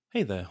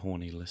Hey there,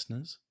 horny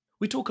listeners.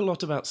 We talk a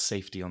lot about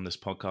safety on this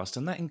podcast,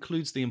 and that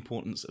includes the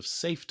importance of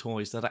safe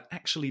toys that are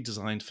actually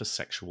designed for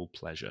sexual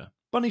pleasure.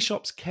 Bunny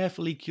Shop's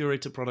carefully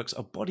curated products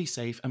are body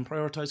safe and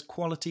prioritize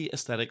quality,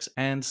 aesthetics,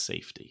 and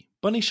safety.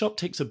 Bunny Shop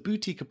takes a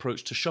boutique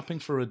approach to shopping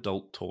for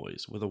adult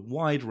toys, with a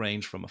wide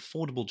range from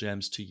affordable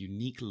gems to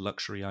unique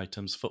luxury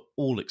items for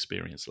all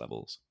experience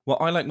levels.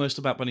 What I like most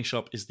about Bunny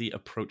Shop is the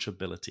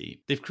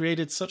approachability. They've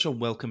created such a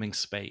welcoming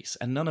space,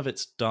 and none of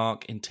it's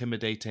dark,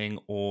 intimidating,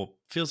 or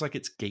feels like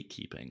it's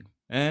gatekeeping.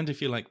 And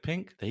if you like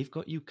pink, they've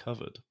got you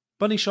covered.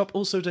 Bunny Shop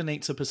also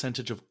donates a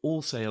percentage of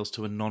all sales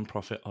to a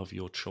non-profit of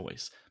your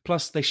choice.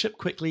 Plus, they ship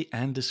quickly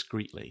and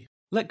discreetly.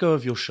 Let go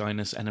of your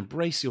shyness and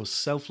embrace your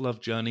self-love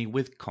journey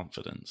with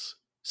confidence.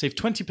 Save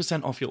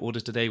 20% off your order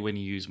today when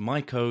you use my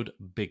code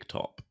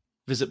BIGTOP.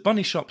 Visit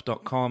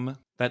bunnyshop.com,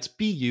 that's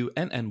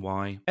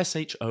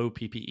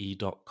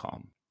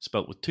BUNNYSHOPPE.com,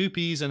 spelt with 2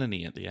 P's and an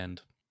E at the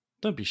end.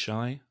 Don't be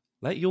shy,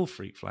 let your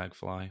freak flag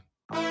fly.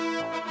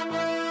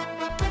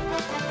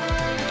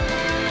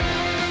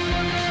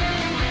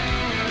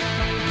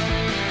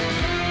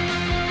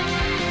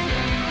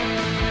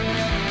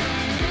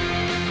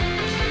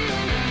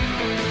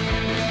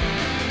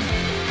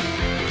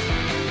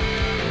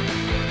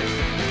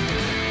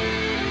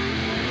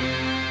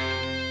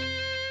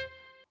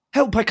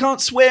 Help, I can't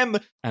swim!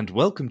 And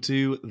welcome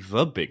to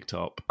The Big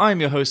Top.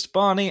 I'm your host,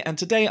 Barney, and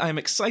today I am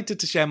excited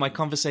to share my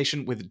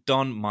conversation with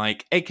Don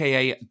Mike,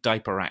 aka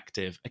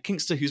DiaperActive, a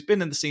kinkster who's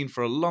been in the scene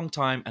for a long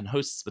time and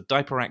hosts the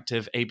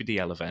DiaperActive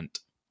ABDL event.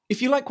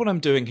 If you like what I'm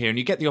doing here and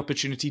you get the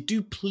opportunity,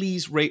 do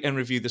please rate and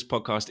review this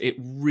podcast. It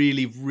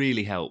really,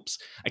 really helps.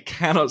 I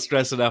cannot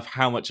stress enough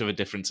how much of a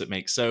difference it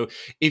makes. So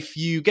if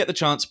you get the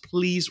chance,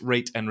 please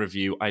rate and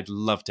review. I'd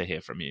love to hear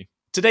from you.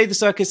 Today, the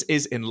circus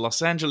is in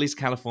Los Angeles,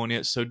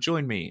 California, so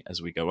join me as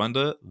we go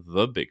under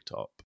the big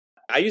top.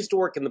 I used to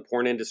work in the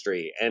porn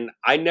industry, and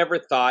I never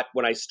thought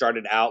when I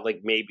started out,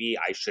 like, maybe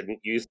I shouldn't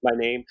use my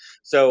name.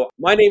 So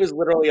my name is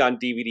literally on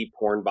DVD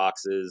porn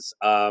boxes.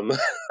 Really?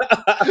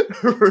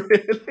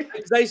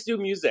 Because I used to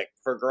do music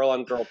for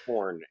girl-on-girl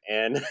porn,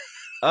 and...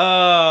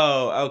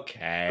 Oh,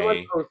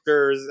 okay.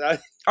 Posters.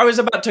 I was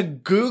about to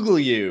Google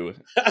you.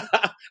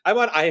 I'm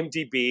on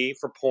IMDb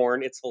for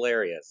porn. It's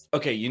hilarious.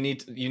 Okay, you need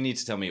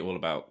to tell me all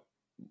about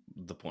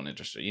the porn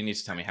industry. You need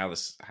to tell me how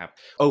this happened.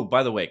 Oh,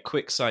 by the way,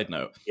 quick side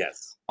note.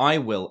 Yes. I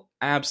will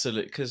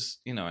absolutely, because,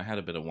 I had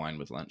a bit of wine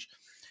with lunch.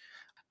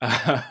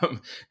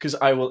 Because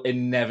I will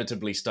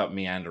inevitably start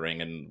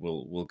meandering and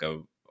we'll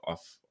go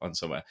off on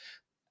somewhere.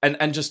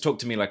 And just talk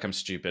to me like I'm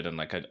stupid and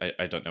like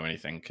I don't know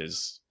anything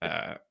because...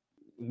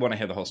 want to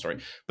hear the whole story.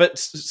 But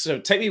so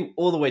take me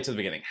all the way to the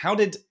beginning. How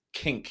did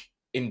kink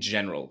in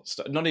general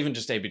start? Not even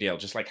just ABDL,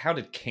 just like how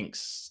did kink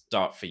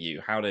start for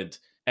you? How did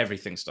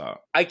everything start?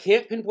 I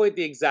can't pinpoint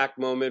the exact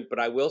moment, but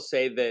I will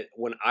say that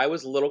when I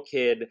was a little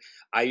kid,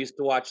 I used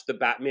to watch the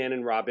Batman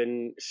and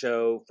Robin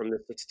show from the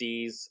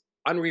 60s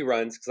on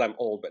reruns because I'm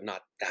old, but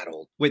not that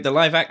old. Wait, the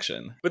live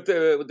action? But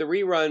the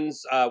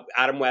reruns,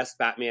 Adam West,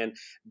 Batman,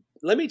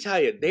 let me tell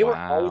you, they were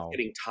always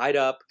getting tied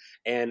up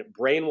and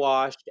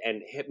brainwashed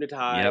and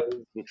hypnotized.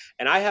 Yep.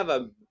 And I have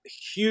a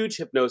huge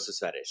hypnosis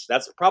fetish.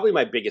 That's probably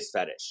my biggest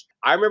fetish.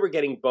 I remember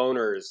getting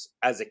boners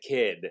as a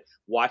kid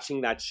watching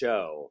that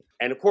show.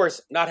 And of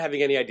course, not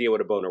having any idea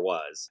what a boner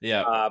was.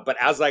 Yeah. But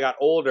as I got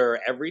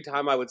older, every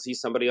time I would see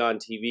somebody on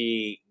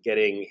TV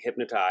getting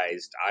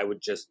hypnotized, I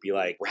would just be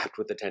like wrapped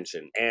with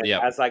attention. And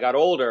as I got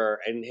older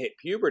and hit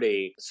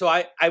puberty, so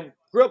I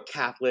grew up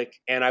Catholic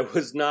and I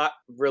was not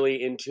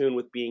really in tune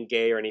with being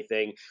gay or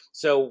anything.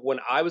 So when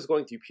I was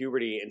going through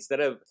puberty, instead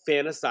of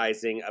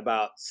fantasizing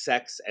about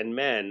sex and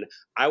men,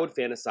 I would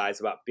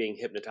fantasize about being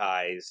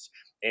hypnotized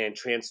and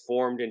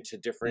transformed into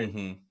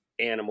different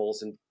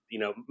animals. And,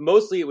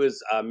 mostly it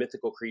was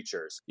mythical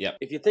creatures. Yep.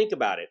 If you think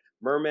about it,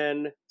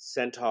 mermen,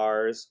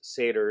 centaurs,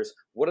 satyrs,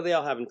 what do they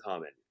all have in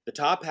common? The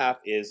top half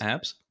is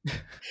abs.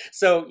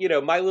 So,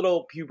 my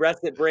little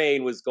pubescent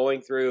brain was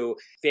going through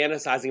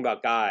fantasizing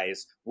about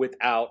guys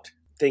without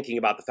thinking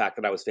about the fact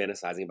that I was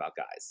fantasizing about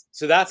guys.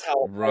 So that's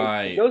how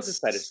my hypnosis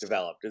fetish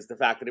developed, is the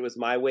fact that it was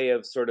my way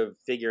of sort of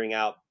figuring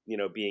out,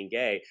 being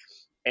gay.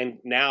 And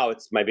now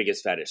it's my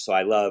biggest fetish. So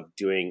I love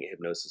doing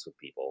hypnosis with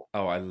people.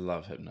 Oh, I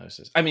love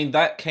hypnosis. I mean,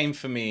 that came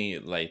for me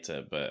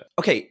later, but...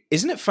 Okay,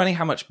 isn't it funny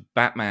how much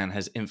Batman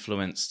has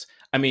influenced...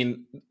 I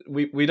mean,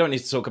 we don't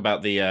need to talk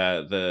about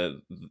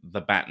the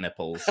bat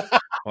nipples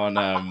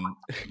on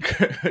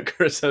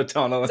Chris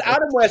O'Donnell. It's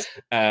Adam West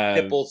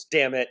nipples,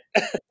 damn it.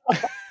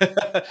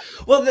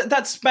 Well,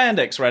 that's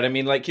spandex, right? I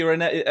mean, like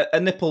a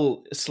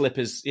nipple slip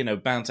is,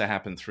 bound to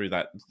happen through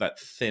that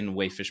thin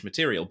waifish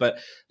material. But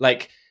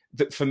like,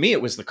 for me,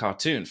 it was the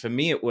cartoon. For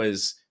me, it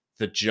was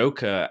the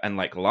Joker and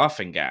like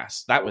laughing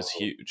gas. That was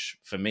huge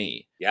for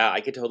me. Yeah,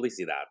 I could totally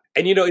see that.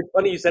 And it's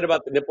funny you said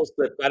about the nipple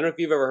slip. I don't know if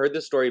you've ever heard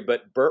this story,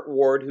 but Burt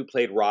Ward, who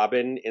played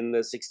Robin in the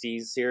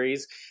 60s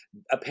series,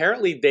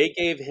 apparently they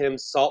gave him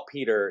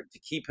saltpeter to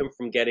keep him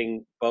from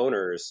getting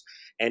boners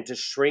and to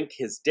shrink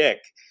his dick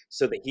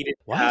so that he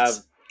didn't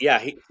have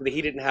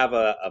he didn't have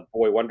a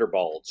boy wonder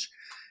bulge.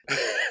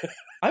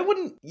 I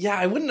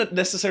wouldn't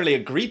necessarily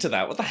agree to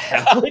that. What the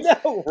hell? I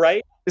know,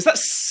 right? Is that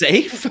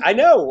safe? I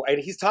know, and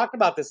he's talked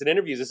about this in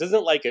interviews. This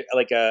isn't like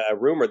a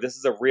rumor. This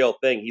is a real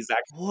thing. He's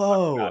actually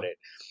talked about it.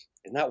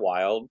 Isn't that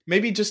wild?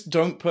 Maybe just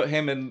don't put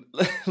him in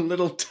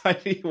little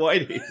tiny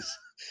whiteys.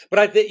 But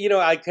I think,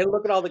 I can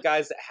look at all the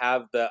guys that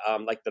have the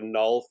like the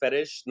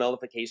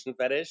nullification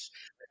fetish.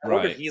 I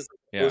wonder if he's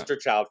the poster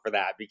child for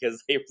that,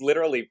 because they've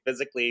literally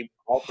physically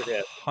altered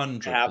it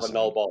 100%. to have a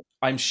null bulb.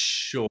 I'm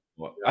sure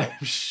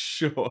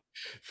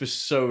for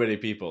so many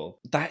people.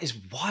 That is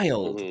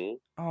wild.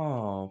 Mm-hmm.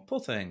 Oh, poor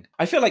thing.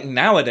 I feel like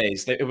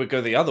nowadays it would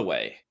go the other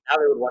way. Now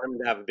they would want him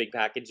to have a big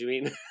package, you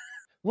mean?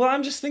 Well,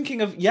 I'm just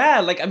thinking of,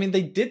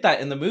 they did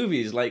that in the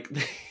movies. Like,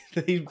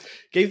 they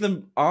gave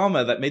them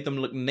armor that made them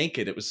look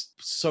naked. It was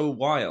so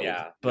wild.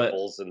 Yeah, but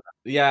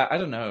I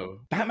don't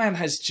know. Batman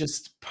has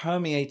just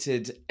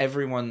permeated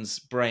everyone's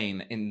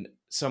brain in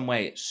some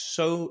way.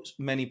 So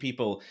many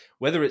people,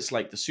 whether it's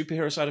like the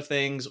superhero side of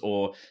things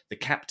or the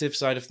captive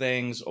side of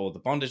things or the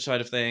bondage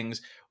side of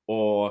things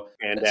or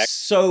spandex.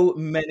 So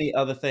many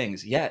other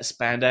things. Yeah,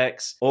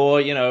 spandex. Or,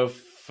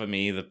 for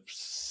me, the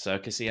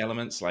circusy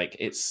elements. Like,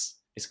 it's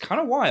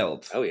kind of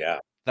wild. Oh, yeah.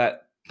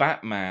 That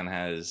Batman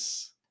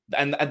has...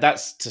 And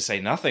that's to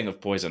say nothing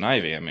of Poison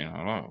Ivy. I mean, I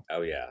don't know.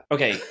 Oh, yeah.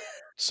 Okay,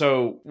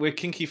 so we're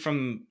kinky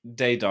from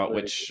day dot,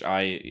 which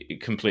I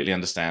completely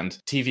understand.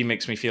 TV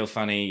makes me feel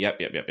funny.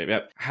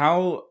 Yep.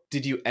 How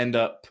did you end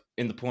up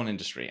in the porn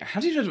industry? How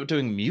did you end up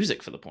doing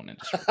music for the porn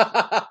industry?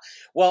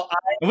 Well,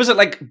 was it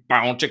like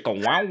bow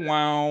chicka wow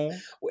wow?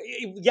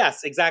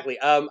 Yes, exactly.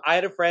 I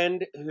had a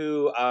friend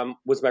who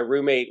was my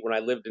roommate when I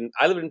lived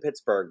in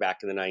Pittsburgh back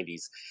in the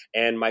 90s,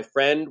 and my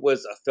friend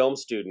was a film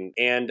student,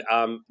 and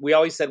we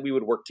always said we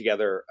would work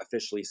together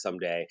officially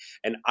someday.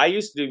 And I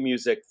used to do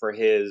music for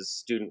his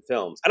student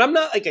films, and I'm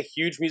not like a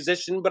huge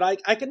musician, but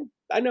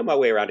I know my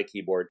way around a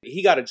keyboard.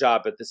 He got a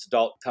job at this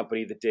adult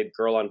company that did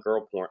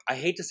girl-on-girl porn. I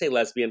hate to say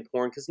lesbian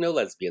porn because no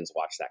lesbians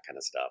watch that kind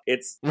of stuff.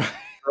 It's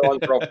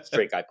girl-on-girl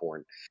straight guy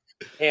porn.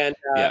 And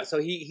so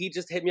he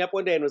just hit me up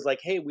one day and was like,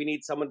 hey, we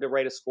need someone to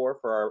write a score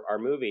for our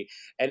movie.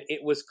 And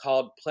it was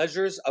called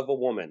Pleasures of a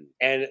Woman.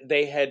 And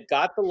they had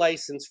got the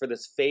license for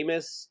this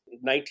famous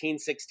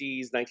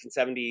 1960s,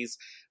 1970s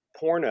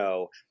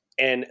porno.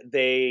 And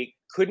they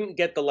couldn't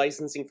get the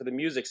licensing for the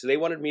music. So they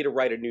wanted me to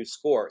write a new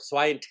score. So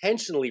I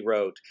intentionally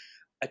wrote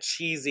a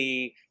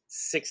cheesy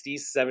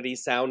 60s, 70s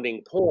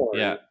sounding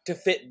porn to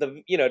fit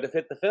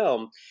the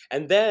film.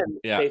 And then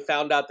they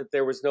found out that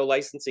there was no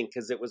licensing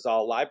because it was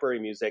all library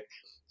music.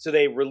 So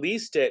they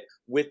released it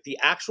with the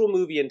actual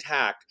movie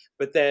intact,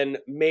 but then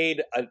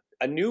made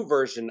a new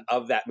version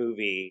of that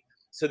movie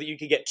so that you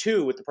could get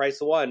two with the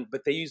price of one,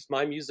 but they used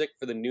my music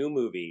for the new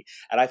movie.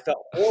 And I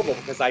felt horrible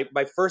because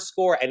my first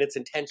score, and it's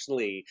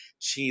intentionally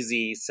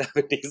cheesy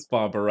 70s.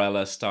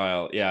 Barbarella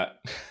style, yeah.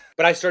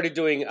 But I started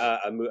doing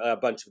a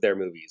bunch of their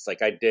movies.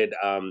 Like I did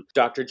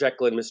Dr.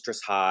 Jekyll and Mistress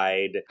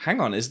Hyde.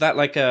 Hang on, is that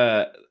like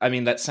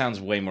that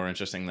sounds way more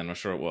interesting than I'm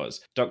sure it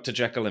was. Dr.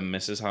 Jekyll and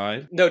Mrs.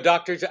 Hyde? No,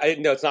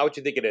 no, it's not what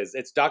you think it is.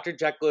 It's Dr.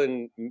 Jekyll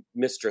and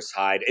Mistress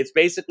Hyde. It's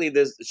basically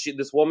this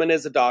woman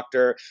is a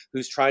doctor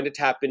who's trying to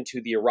tap into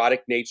the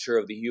erotic nature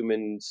of the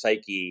human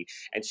psyche,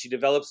 and she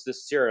develops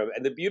this serum.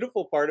 And the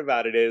beautiful part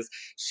about it is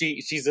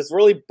she's this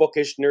really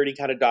bookish, nerdy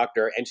kind of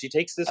doctor, and she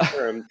takes this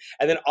serum,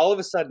 and then all of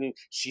a sudden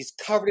she's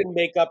covered in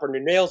makeup, or her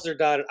nails are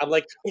done. I'm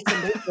like, it's a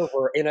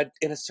makeover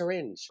in a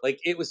syringe. Like,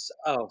 it was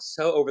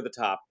so over the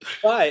top.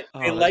 But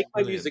they liked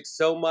my music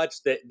so much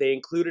that they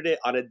included it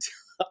on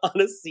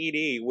a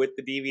CD with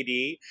the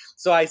DVD.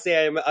 So I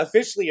say I'm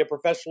officially a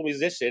professional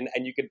musician,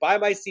 and you can buy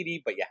my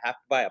CD, but you have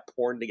to buy a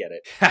porn to get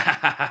it.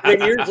 And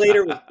then years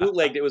later, it was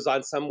bootlegged. It was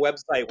on some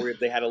website where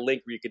they had a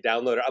link where you could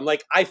download it. I'm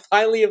like, I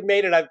finally have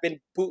made it. I've been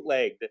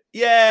bootlegged.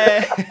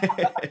 Yeah.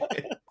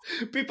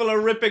 People are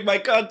ripping my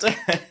content.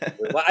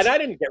 Well, and I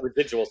didn't get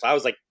residuals, so I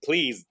was like,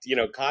 please,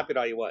 copy it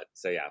all you want.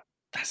 So yeah.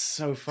 That's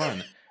so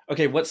fun.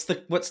 Okay, what's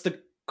the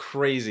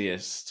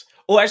craziest?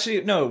 Oh,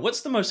 actually, no.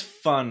 What's the most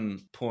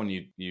fun porn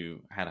you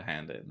had a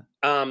hand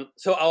in?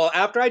 So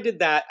after I did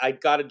that, I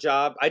got a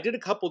job. I did a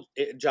couple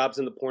jobs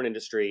in the porn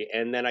industry,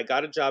 and then I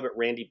got a job at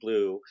Randy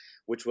Blue,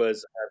 which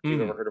was, if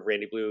you've ever heard of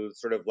Randy Blue,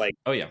 sort of like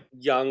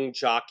young,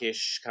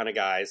 jockish kind of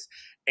guys.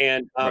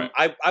 And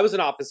I was an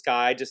office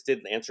guy. I just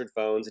answered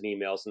phones and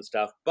emails and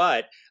stuff.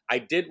 But I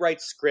did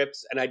write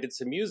scripts, and I did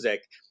some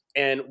music.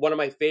 And one of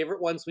my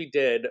favorite ones we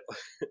did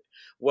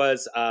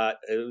was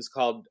it was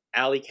called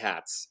Alley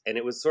Cats, and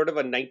it was sort of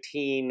a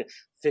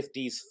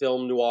 1950s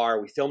film noir.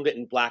 We filmed it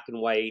in black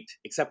and white,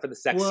 except for the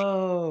sex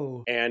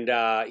scene. And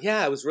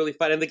it was really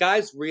fun. And the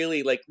guys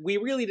really, we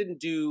really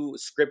didn't do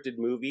scripted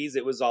movies.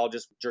 It was all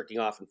just jerking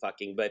off and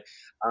fucking. But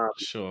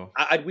sure,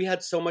 we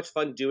had so much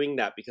fun doing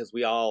that because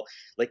we all,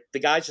 the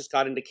guys just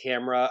got into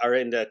camera or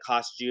into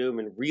costume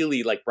and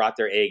really brought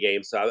their A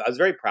game. So I was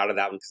very proud of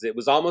that one because it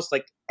was almost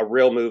like a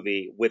real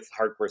movie with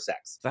hardcore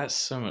sex. That's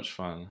so much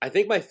fun. I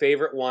think my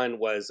favorite one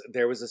was,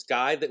 there was this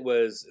guy that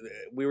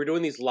we were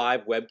doing these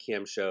live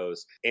webcam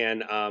shows,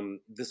 and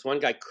this one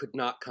guy could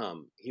not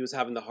come. He was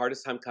having the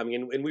hardest time coming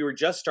in, and we were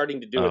just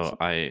starting to do it. Oh,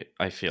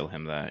 I feel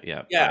him there.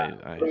 Yeah. Yeah.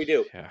 What do we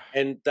do? Yeah.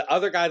 And the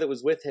other guy that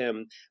was with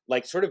him,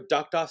 like, sort of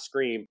ducked off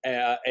screen,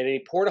 and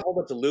he poured a whole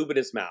bunch of lube in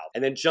his mouth,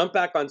 and then jumped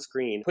back on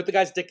screen, put the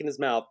guy's dick in his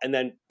mouth, and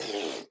then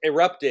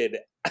erupted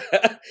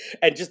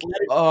and just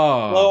let it blow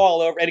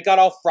all over. And it got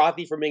all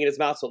frothy from being in his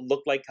mouth, so it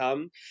looked like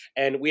cum.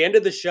 And we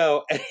ended the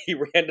show, and he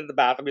ran to the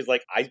bathroom. He's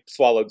like, I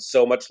swallowed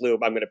so much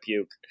lube, I'm going to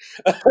puke.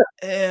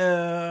 Ew.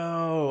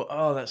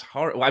 Oh, that's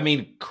horrible. I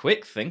mean,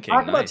 quick thinking.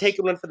 Talk about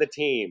taking one for the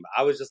team.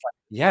 I was just like...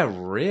 Yeah,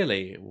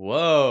 really?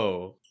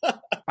 Whoa.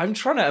 I'm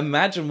trying to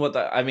imagine what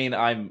that... I mean,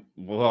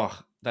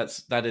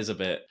 that is a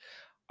bit...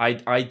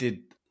 I did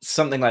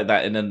something like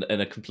that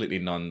in a completely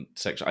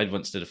non-sexual... I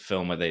once did a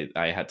film where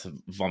I had to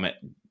vomit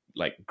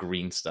like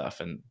green stuff,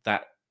 and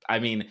that... I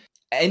mean...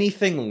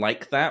 Anything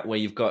like that where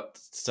you've got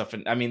stuff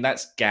in, I mean,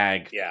 that's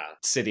gag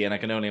city, and I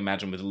can only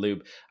imagine with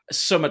lube,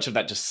 so much of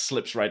that just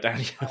slips right down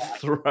your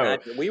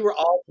throat. We were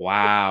all...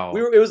 Wow.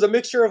 It was a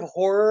mixture of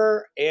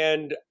horror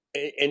and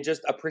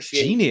just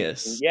appreciation.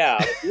 Genius.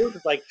 Yeah. We were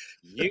just like,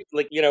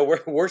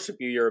 worship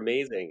you, you're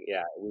amazing.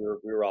 Yeah,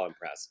 we were all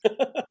impressed.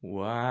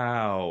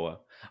 Wow.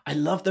 I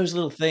love those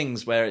little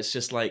things where it's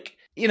just like,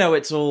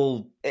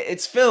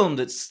 it's filmed,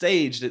 it's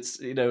staged,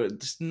 it's,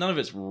 none of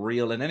it's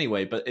real in any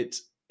way, but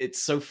it's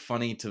so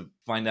funny to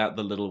find out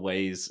the little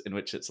ways in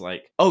which it's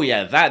like, oh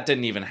yeah, that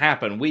didn't even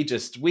happen. We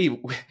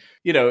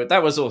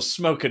that was all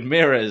smoke and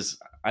mirrors.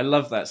 I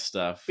love that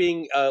stuff.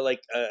 Being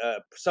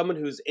someone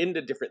who's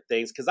into different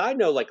things, because I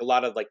know like a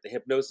lot of like the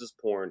hypnosis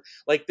porn,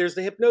 like there's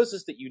the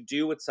hypnosis that you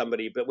do with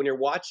somebody, but when you're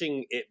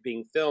watching it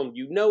being filmed,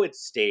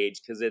 it's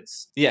staged because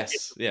it's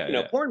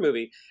porn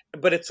movie.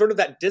 But it's sort of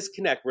that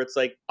disconnect where it's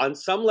like, on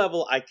some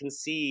level, I can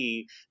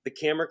see the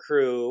camera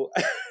crew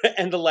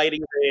and the lighting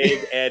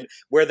rig and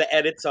where the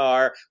edits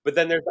are. But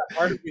then there's that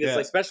part of me that's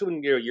like, especially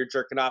when you're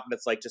jerking off and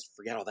it's like, just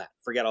forget all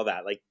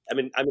that. Like,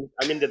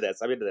 I'm into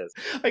this.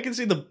 I can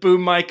see the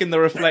boom mic and the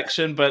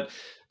reflection, but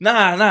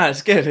nah,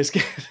 it's good.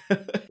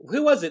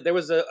 Who was it? There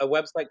was a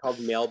website called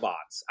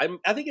Mailbots.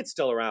 I think it's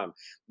still around,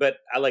 but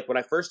when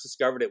I first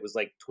discovered it was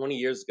like 20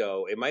 years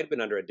ago. It might have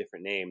been under a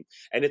different name,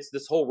 and it's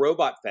this whole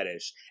robot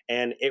fetish,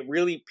 and it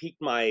really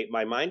piqued my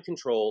mind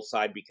control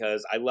side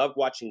because I loved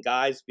watching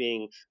guys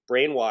being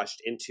brainwashed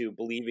into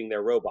believing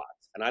they're robots.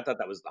 And I thought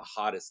that was the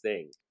hottest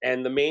thing.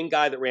 And the main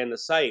guy that ran the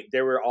site,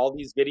 there were all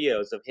these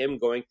videos of him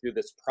going through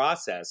this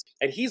process.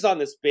 And he's on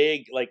this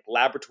big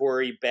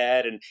laboratory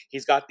bed, and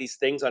he's got these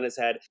things on his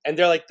head. And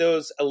they're like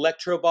those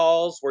electro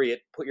balls where you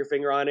put your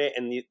finger on it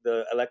and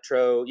the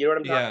electro, you know what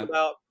I'm talking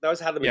about? That was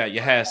how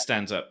your hair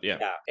stands up. Yeah.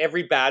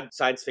 Every bad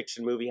science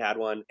fiction movie had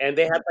one. And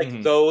they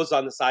had those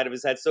on the side of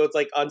his head. So it's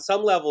like, on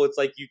some level, it's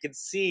like you can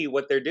see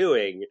what they're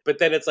doing. But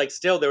then it's like,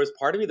 still, there was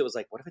part of me that was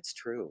like, what if it's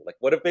true? Like,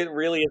 what if it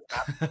really is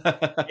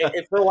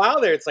happening? For a while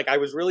there, it's like I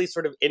was really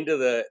sort of into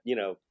the,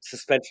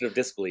 suspension of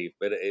disbelief,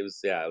 but it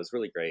was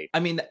really great.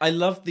 I mean, I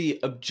love the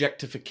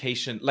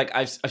objectification. Like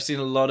I've seen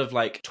a lot of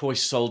like toy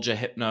soldier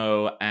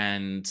hypno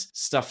and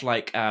stuff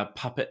like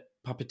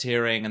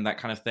puppeteering and that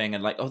kind of thing.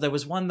 And there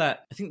was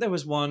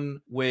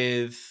one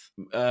with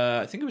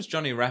I think it was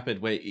Johnny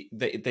Rapid, where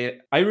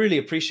I really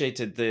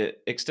appreciated the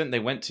extent they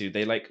went to.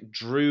 They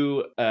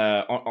drew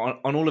on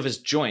all of his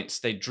joints,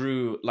 they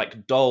drew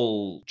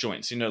doll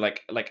joints,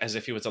 like as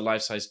if he was a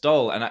life-size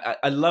doll. And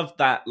I love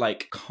that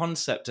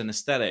concept and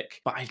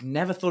aesthetic, but I've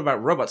never thought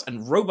about robots.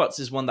 And robots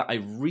is one that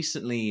I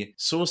recently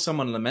saw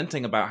someone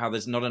lamenting about how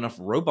there's not enough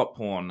robot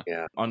porn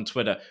on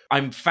Twitter.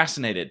 I'm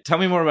fascinated. Tell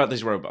me more about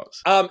these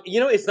robots.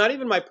 It's not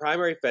even my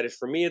primary fetish.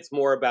 For me, it's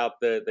more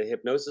about the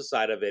hypnosis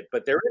side of it.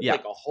 But there is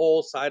a whole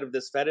side of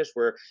this fetish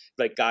where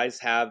guys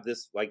have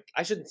this,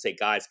 I shouldn't say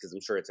guys because I'm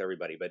sure it's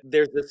everybody, but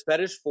there's this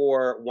fetish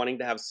for wanting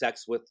to have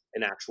sex with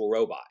an actual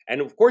robot.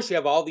 And of course you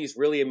have all these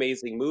really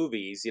amazing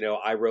movies,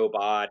 I,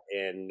 Robot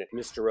and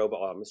Mr. Robot.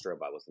 Oh, Mr.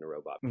 Robot wasn't a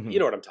robot. Mm-hmm. You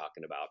know what I'm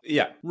talking about.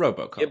 Yeah,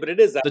 RoboCop. Yeah, but it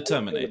is that the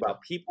Terminator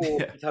about people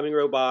becoming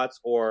robots,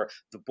 or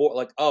the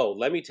Borg.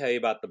 Let me tell you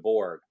about the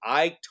Borg.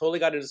 I totally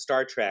got into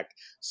Star Trek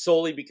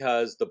solely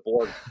because the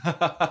Borg.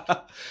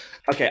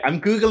 Okay,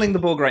 I'm Googling the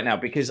Borg right now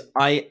because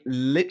I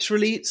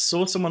literally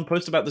saw someone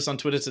post about this on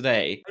Twitter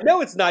today. I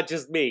know it's not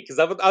just me, because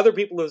other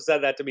people have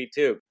said that to me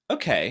too.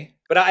 Okay.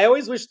 But I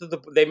always wish that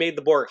they made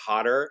the Borg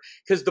hotter,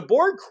 because the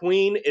Borg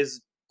Queen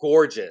is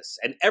gorgeous.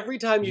 And every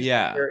time you see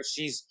her,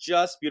 she's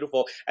just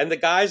beautiful. And the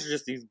guys are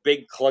just these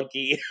big,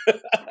 clunky.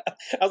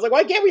 I was like,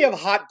 why can't we have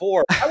hot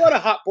Borg? I want a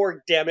hot Borg,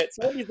 damn it.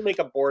 Someone needs to make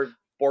a Borg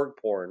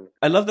porn.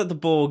 I love that the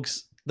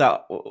Borgs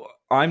that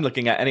I'm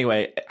looking at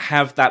anyway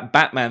have that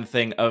Batman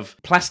thing of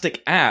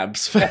plastic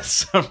abs for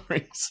some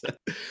reason.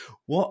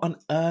 What on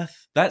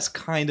earth? That's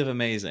kind of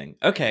amazing.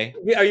 Okay.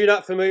 Are you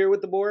not familiar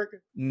with the Borg?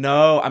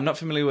 No, I'm not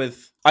familiar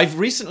with... I've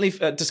recently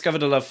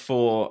discovered a love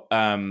for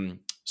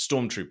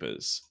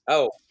stormtroopers.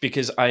 Oh.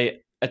 Because I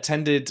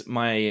attended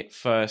my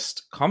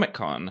first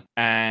Comic-Con,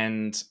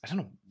 and I don't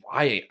know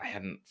why I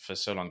hadn't for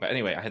so long, but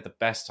anyway, I had the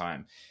best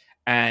time.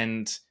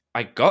 And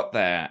I got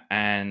there,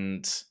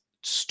 and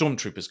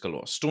stormtroopers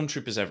galore,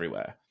 stormtroopers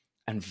everywhere.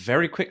 And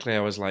very quickly I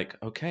was like,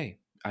 okay,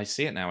 I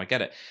see it now. I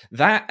get it.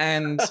 That,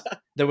 and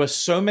there were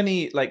so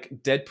many like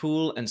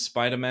Deadpool and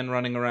Spider-Man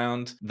running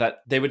around that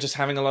they were just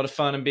having a lot of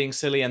fun and being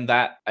silly. And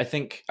that, I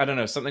think, I don't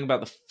know, something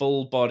about the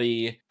full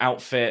body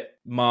outfit,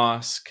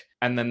 mask,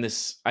 and then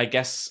this, I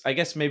guess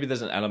maybe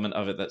there's an element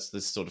of it that's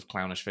this sort of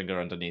clownish figure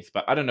underneath.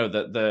 But I don't know,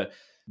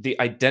 the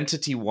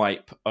identity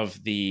wipe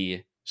of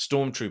the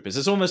stormtroopers,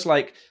 it's almost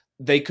like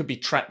they could be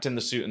trapped in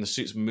the suit and the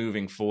suit's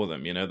moving for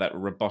them, you know, that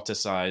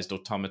roboticized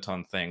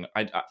automaton thing.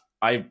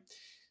 I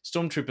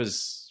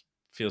stormtroopers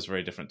feels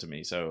very different to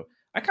me, so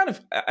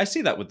I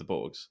see that with the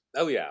Borgs.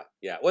 Oh yeah.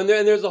 And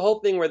there's a whole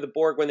thing where the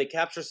Borg, when they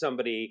capture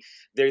somebody,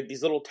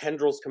 these little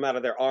tendrils come out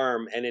of their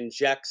arm and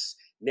injects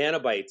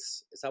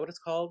nanobites. Is that what it's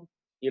called?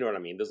 You know what I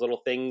mean? Those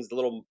little things, the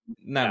little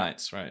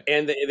nanites, right?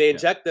 And they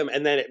inject them,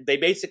 and then they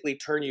basically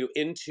turn you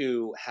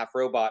into half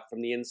robot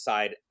from the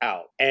inside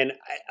out. And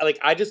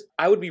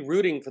I would be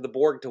rooting for the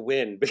Borg to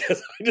win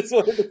because I just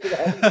wanted to see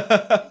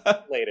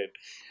that related.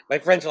 My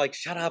friends are like,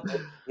 "Shut up,"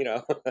 you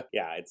know.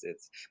 Yeah,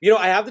 it's.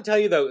 I have to tell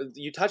you though,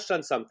 you touched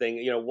on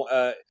something.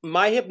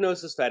 My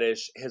hypnosis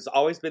fetish has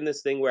always been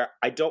this thing where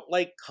I don't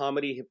like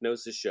comedy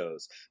hypnosis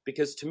shows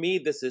because to me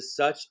this is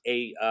such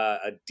a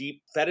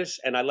deep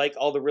fetish, and I like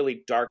all the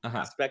really dark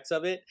aspects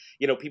of it.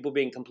 You know, people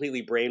being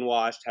completely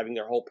brainwashed, having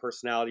their whole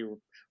personality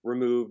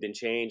removed and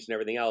changed, and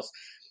everything else.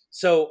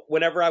 So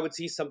whenever I would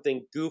see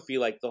something goofy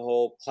like the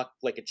whole cluck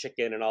like a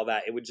chicken and all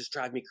that, it would just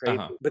drive me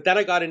crazy. But then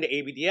I got into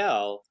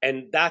ABDL,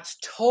 and that's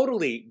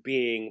totally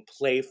being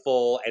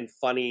playful and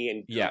funny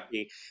and goofy.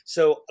 Yeah.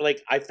 So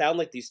like I found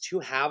like these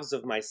two halves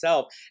of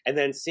myself, and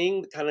then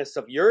seeing the kind of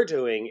stuff you're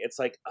doing, it's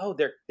like, oh,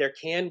 there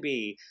can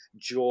be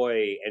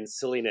joy and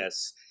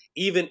silliness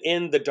even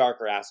in the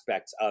darker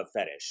aspects of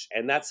fetish.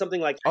 And that's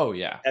something like,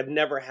 I've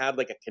never had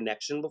like a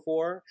connection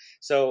before.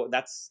 So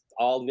that's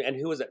all. And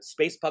who is it?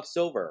 Space Puff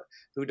Silver,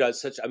 who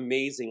does such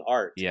amazing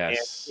art. Yes.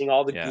 And seeing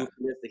all the goofiness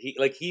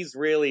that he's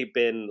really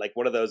been like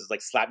one of those,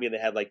 like slap me in the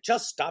head, like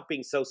just stop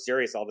being so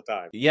serious all the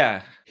time.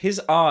 Yeah. His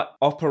art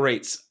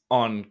operates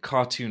on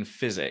cartoon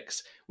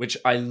physics, which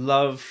I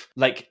love.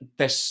 Like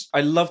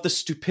I love the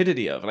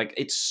stupidity of, like,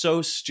 it's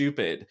so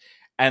stupid.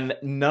 And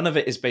none of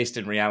it is based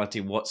in reality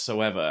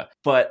whatsoever.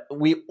 But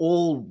we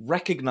all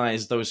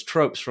recognize those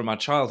tropes from our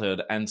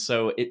childhood. And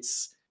so it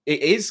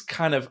is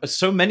kind of,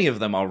 so many of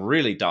them are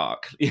really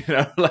dark, you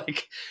know,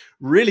 like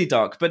really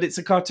dark, but it's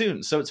a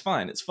cartoon. So it's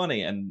fine. It's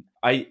funny. And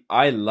I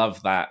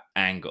love that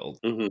angle.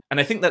 Mm-hmm. And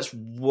I think that's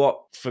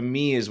what, for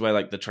me, is where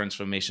like the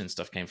transformation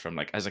stuff came from.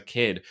 Like as a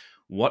kid,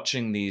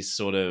 watching these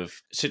sort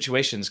of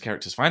situations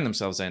characters find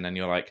themselves in, and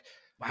you're like,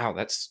 wow,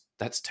 that's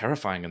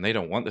terrifying, and they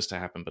don't want this to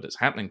happen, but it's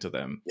happening to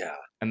them. Yeah.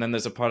 And then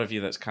there's a part of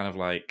you that's kind of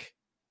like,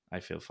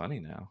 I feel funny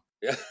now.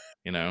 Yeah.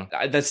 You know,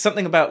 there's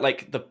something about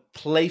like the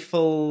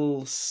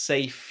playful,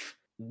 safe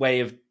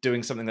way of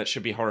doing something that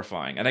should be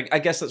horrifying. And I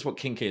guess that's what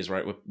kink is,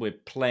 right? We're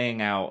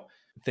playing out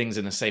things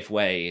in a safe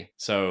way,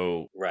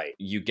 so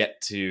you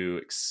get to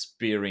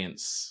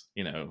experience,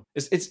 you know,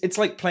 it's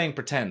like playing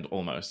pretend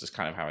almost, is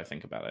kind of how I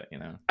think about it, you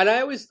know. And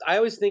I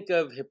always think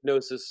of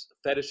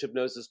fetish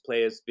hypnosis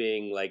play as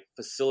being like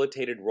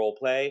facilitated role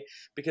play,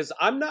 because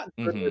I'm not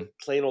good with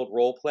plain old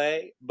role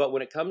play, but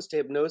when it comes to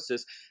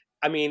hypnosis,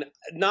 I mean,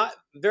 not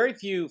very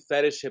few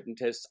fetish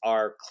hypnotists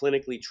are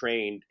clinically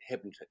trained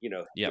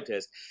hypnotists. Yep.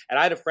 And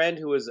I had a friend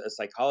who was a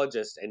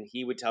psychologist, and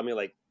he would tell me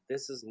like,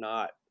 this is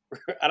not.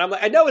 And I'm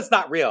like, I know it's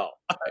not real.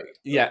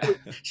 Yeah.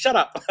 Shut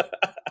up.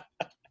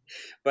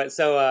 But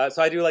so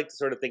I do like to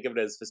sort of think of it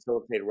as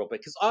facilitated role play,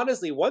 because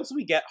honestly, once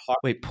we get hard,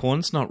 wait,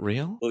 porn's not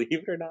real? Believe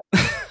it or not,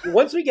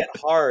 once we get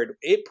hard,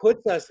 it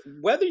puts us,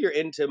 whether you're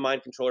into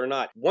mind control or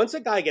not. Once a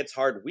guy gets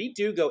hard, we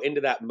do go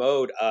into that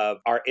mode of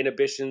our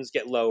inhibitions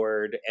get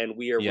lowered, and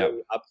we are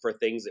really up for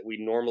things that we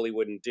normally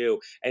wouldn't do.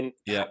 And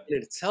that in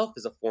itself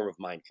is a form of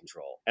mind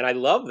control, and I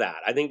love that.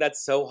 I think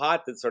that's so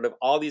hot that sort of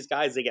all these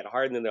guys, they get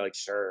hard, and then they're like,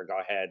 sure, go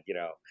ahead, you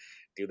know,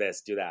 do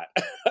this, do that.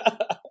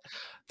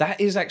 That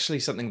is actually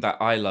something that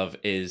I love,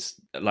 is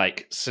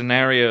like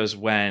scenarios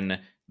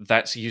when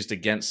that's used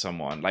against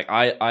someone. Like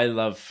I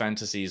love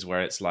fantasies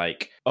where it's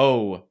like,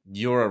 oh,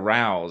 you're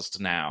aroused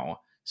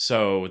now,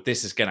 so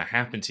this is going to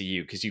happen to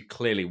you because you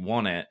clearly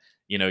want it.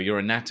 You know, your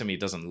anatomy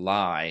doesn't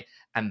lie.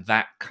 And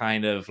that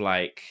kind of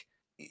like,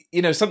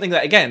 you know, something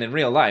that, again, in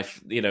real life,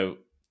 you know,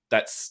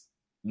 that's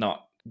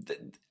not,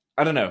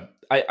 I don't know.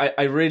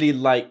 I really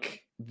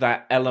like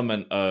that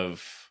element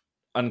of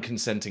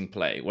unconsenting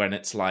play when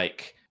it's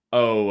like,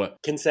 oh,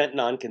 consent,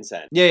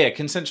 non-consent. Yeah,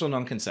 consensual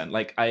non-consent.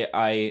 Like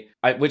I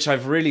which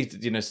I've really,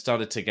 you know,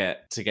 started to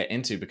get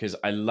into, because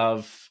I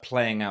love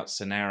playing out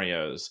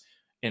scenarios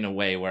in a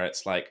way where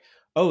it's like,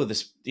 oh,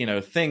 this, you know,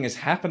 thing is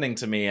happening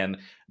to me, and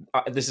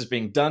this is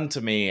being done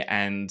to me,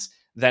 and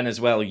then as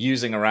well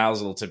using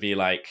arousal to be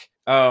like,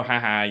 oh,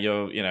 haha,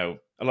 you're, you know,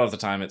 a lot of the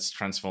time it's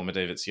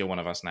transformative. It's you're one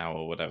of us now,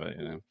 or whatever,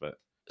 you know. But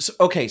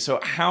so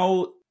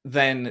how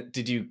then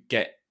did you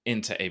get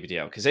into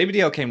ABDL? Because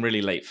ABDL came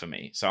really late for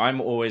me, so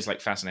I'm always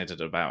like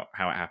fascinated about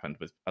how it happened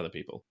with other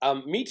people.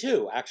 Me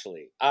too,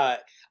 actually.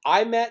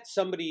 I met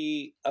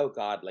somebody, oh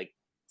god, like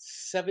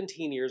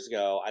 17 years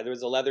ago. There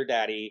was a leather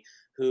daddy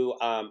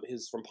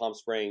who's from Palm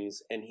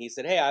Springs, and he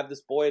said, "Hey, I have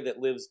this boy that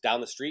lives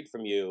down the street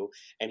from you,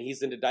 and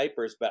he's into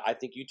diapers, but I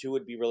think you two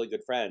would be really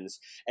good friends."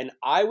 And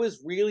I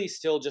was really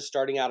still just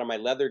starting out on my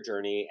leather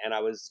journey, and I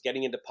was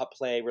getting into pup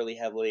play really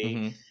heavily.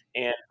 Mm-hmm.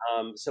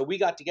 And so we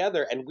got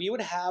together, and we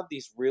would have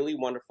these really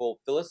wonderful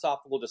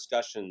philosophical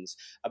discussions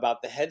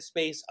about the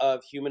headspace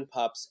of human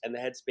pups and the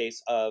headspace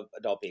of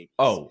adult babies.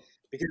 Oh,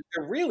 because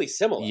they're really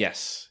similar.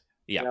 yes.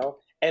 Yeah. You know?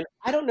 And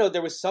I don't know,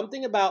 there was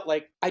something about,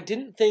 like, I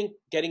didn't think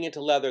getting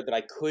into leather that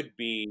I could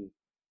be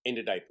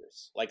into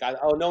diapers. Like,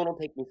 no one will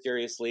take me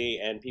seriously,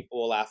 and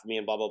people will laugh at me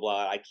and blah, blah,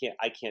 blah. I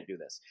can't do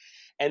this.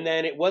 And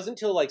then it wasn't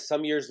until like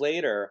some years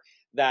later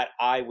that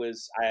I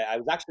was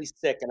actually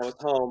sick, and I was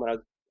home, and I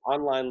was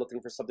online looking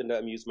for something to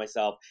amuse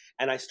myself.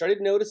 And I started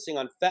noticing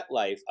on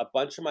FetLife, a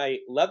bunch of my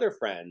leather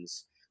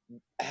friends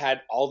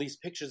had all these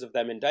pictures of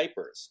them in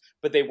diapers,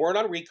 but they weren't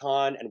on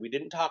recon, and we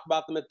didn't talk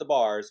about them at the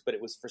bars, but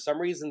it was for some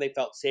reason they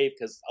felt safe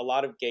because a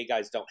lot of gay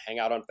guys don't hang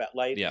out on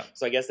FetLife. Yeah.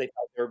 So I guess they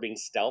felt they were being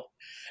stealth.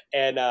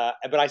 And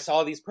but I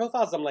saw these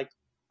profiles. I'm like,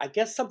 I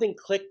guess something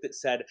clicked that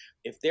said,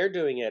 if they're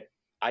doing it,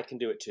 I can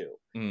do it too.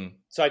 Mm.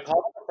 So I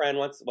called up a friend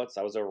once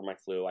I was over my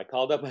flu. I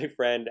called up my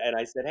friend and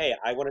I said, "Hey,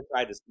 I want to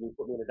try this. Can you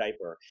put me in a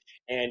diaper?"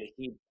 And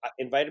he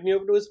invited me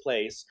over to his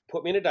place,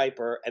 put me in a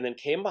diaper, and then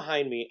came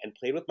behind me and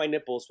played with my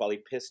nipples while he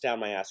pissed down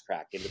my ass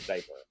crack into the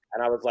diaper.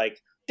 And I was like,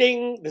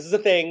 ding, this is a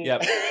thing.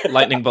 Yep.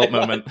 Lightning bolt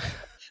moment.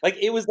 Like,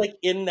 it was like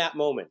in that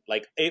moment.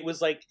 Like, it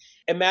was like,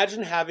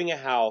 imagine having a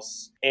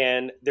house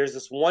and there's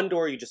this one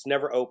door you just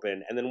never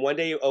open. And then one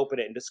day you open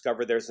it and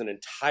discover there's an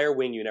entire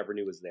wing you never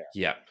knew was there.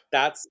 Yeah.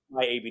 That's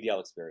my ABDL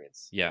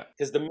experience. Yeah.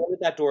 Because the minute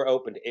that door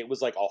opened, it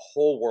was like a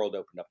whole world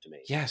opened up to me.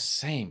 Yeah,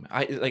 same.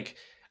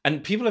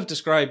 And people have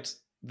described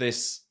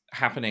this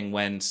happening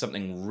when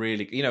something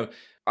really,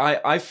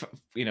 I've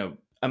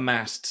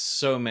amassed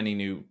so many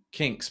new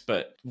kinks,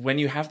 but when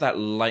you have that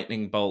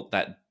lightning bolt,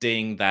 that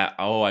ding, that,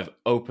 oh, I've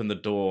opened the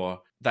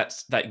door,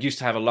 that used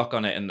to have a lock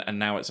on it and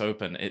now it's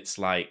open, it's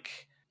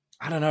like,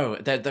 I don't know,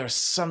 there are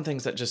some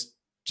things that just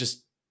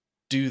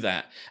do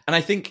that. And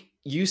I think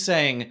you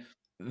saying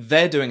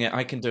they're doing it,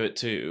 I can do it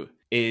too,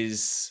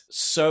 is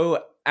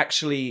so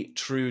actually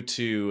true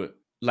to,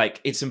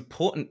 like, it's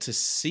important to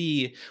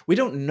see. We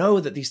don't know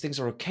that these things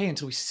are okay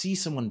until we see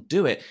someone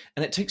do it.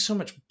 And it takes so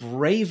much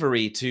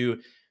bravery to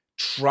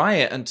try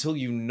it until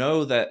you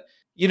know that,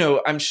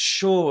 I'm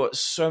sure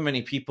so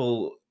many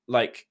people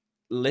like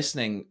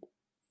listening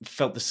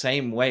felt the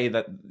same way,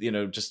 that,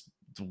 just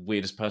the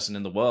weirdest person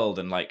in the world,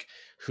 and like,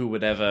 who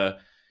would ever,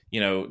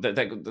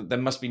 that there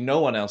must be no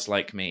one else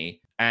like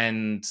me.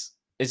 And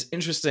it's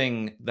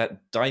interesting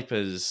that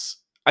diapers,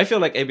 I feel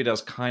like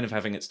ABDL's kind of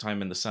having its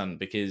time in the sun,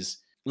 because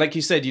like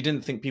you said, you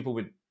didn't think people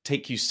would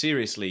take you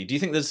seriously. Do you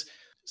think there's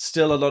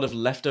still a lot of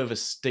leftover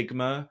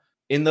stigma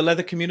in the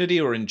leather community,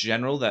 or in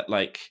general, that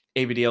like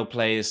ABDL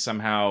play is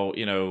somehow,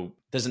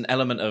 there's an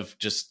element of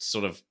just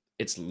sort of,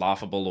 it's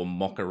laughable or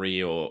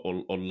mockery or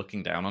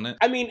looking down on it?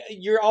 I mean,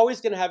 you're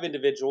always going to have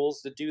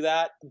individuals that do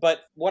that.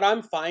 But what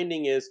I'm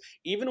finding is,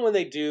 even when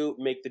they do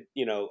make the,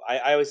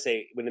 I always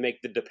say when they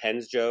make the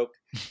Depends joke,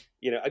 do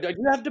you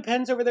have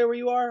Depends over there where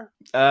you are?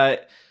 I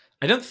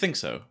don't think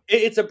so.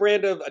 It's a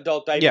brand of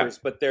adult diapers,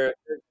 but they're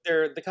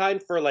the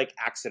kind for like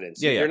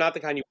accidents. Yeah, They're not the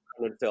kind you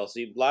would fill. So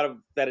a lot of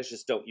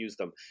fetishists don't use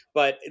them.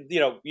 But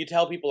you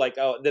tell people like,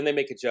 oh, then they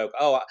make a joke.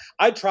 Oh,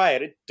 I'd try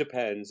it. It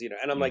depends,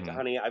 And I'm like,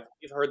 honey,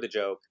 we've heard the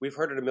joke. We've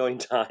heard it a million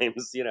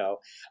times,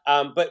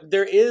 But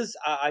there is,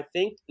 I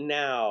think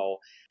now,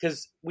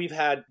 because we've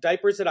had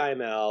diapers at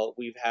IML,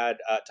 we've had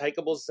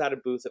Tykables at a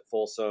booth at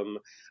Folsom.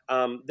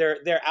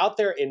 They're out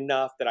there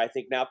enough that I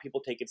think now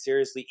people take it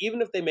seriously.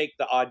 Even if they make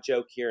the odd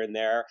joke here and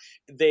there,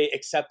 they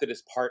accept it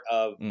as part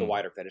of the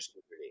wider fetish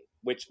community,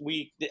 which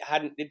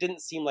it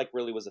didn't seem like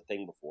really was a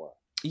thing before.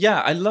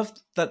 Yeah, I love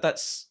that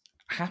that's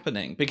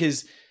happening,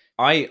 because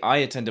I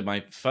attended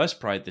my first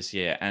Pride this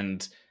year,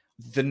 and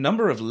the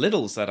number of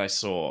littles that I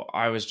saw,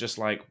 I was just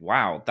like,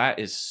 wow, that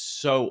is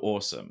so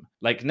awesome.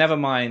 Like, never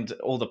mind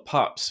all the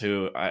pups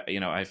who,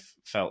 I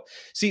felt.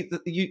 See,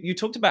 you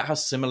talked about how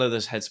similar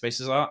those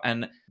headspaces are,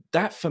 and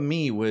that for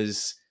me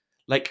was,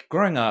 like,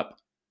 growing up,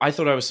 I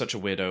thought I was such a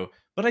weirdo,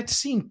 but I'd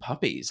seen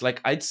puppies.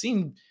 Like,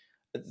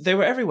 they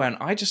were everywhere, and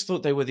I just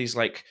thought they were these,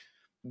 like,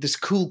 this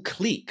cool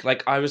clique.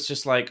 Like, I was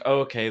just like, oh,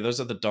 okay,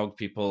 those are the dog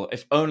people.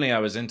 If only I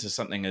was into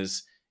something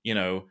as,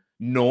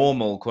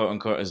 normal, quote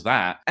unquote, as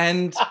that.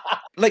 And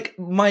like,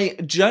 my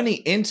journey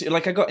into,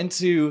 like, I got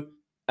into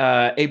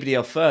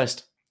ABDL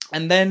first,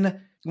 and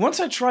then once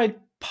I tried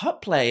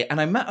pup play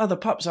and I met other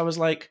pups, I was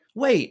like,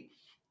 wait,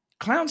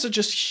 clowns are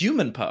just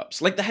human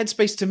pups. Like, the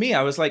headspace to me,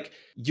 I was like,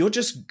 you're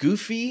just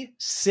goofy,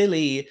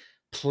 silly,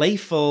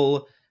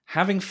 playful,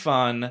 having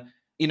fun.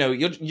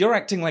 You're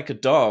acting like a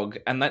dog,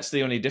 and that's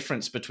the only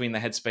difference between the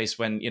headspace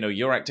when,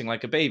 you're acting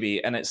like a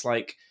baby. And it's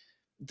like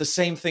the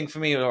same thing for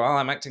me, or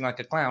I'm acting like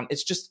a clown.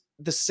 It's just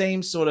the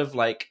same sort of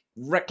like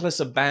reckless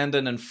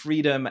abandon and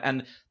freedom.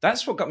 And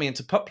that's what got me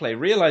into pup play,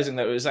 realizing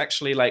that it was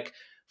actually like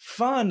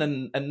fun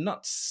and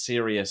not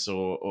serious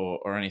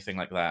or anything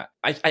like that.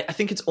 I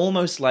think it's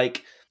almost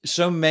like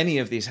so many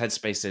of these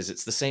headspaces,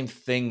 it's the same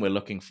thing we're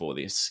looking for,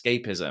 the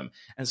escapism.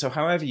 And so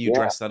however you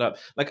dress that up,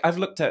 like I've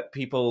looked at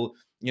people,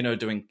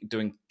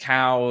 doing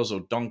cows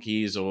or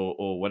donkeys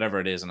or whatever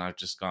it is, and I've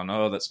just gone,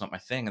 oh, that's not my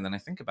thing. And then I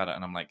think about it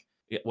and I'm like,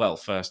 well,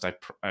 first I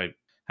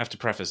have to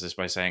preface this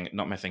by saying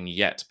not my thing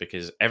yet,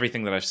 because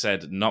everything that I've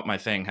said not my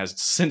thing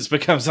has since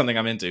become something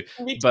I'm into.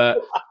 But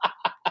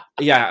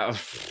yeah,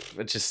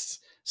 just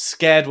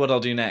scared what I'll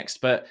do next.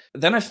 But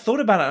then I've thought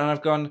about it and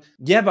I've gone,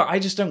 yeah, but I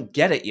just don't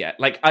get it yet.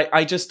 Like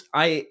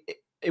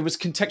it was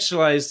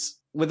contextualized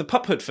with a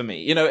pup hood for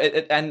me,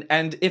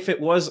 and if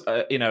it was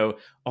a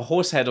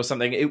horse head or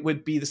something, it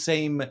would be the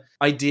same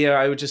idea.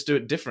 I would just do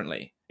it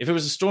differently. If it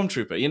was a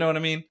stormtrooper, you know what I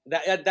mean?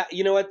 That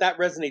you know what, that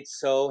resonates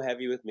so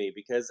heavy with me,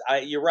 because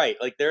you're right.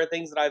 Like there are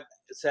things that I've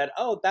said,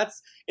 oh,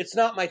 it's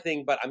not my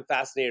thing, but I'm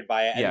fascinated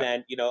by it, and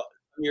then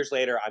years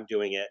later I'm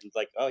doing it, and it's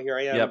like, oh, here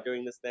I am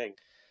doing this thing.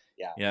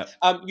 Yeah.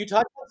 You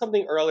talked about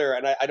something earlier,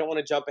 and I don't want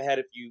to jump ahead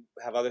if you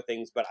have other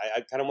things, but I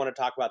kind of want to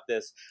talk about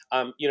this.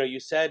 You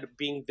said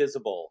being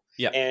visible,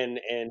 and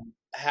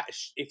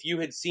if you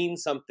had seen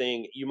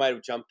something, you might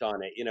have jumped on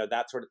it,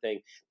 that sort of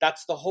thing.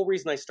 That's the whole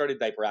reason I started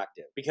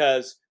DiaperActive,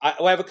 because I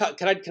have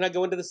can I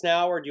go into this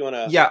now, or do you want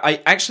to? Yeah,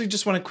 I actually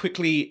just want to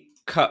quickly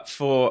cut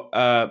for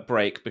a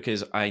break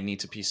because I need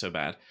to pee so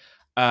bad.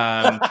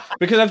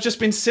 Because I've just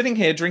been sitting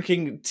here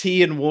drinking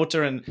tea and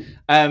water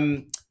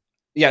and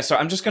yeah, so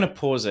I'm just going to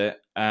pause it,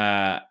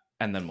 and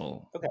then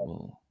we'll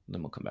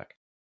come back.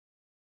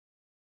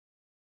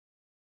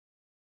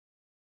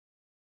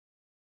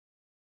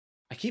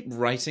 I keep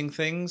writing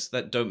things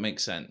that don't make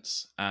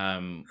sense,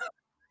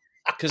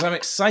 because I'm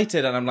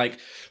excited and I'm like,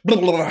 blah,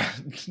 blah, blah,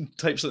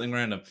 type something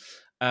random.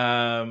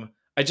 I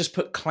just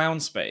put clown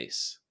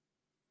space,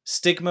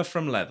 stigma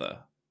from leather.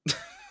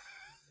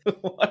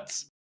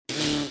 What?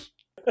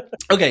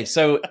 Okay,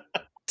 so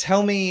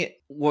tell me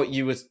what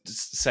you were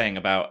saying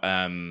about.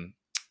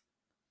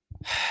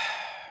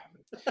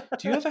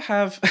 Do you ever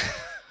have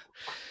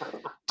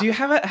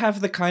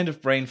the kind of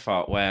brain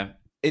fart where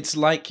it's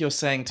like you're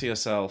saying to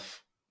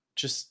yourself,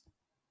 just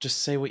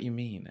say what you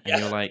mean, and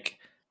you're like,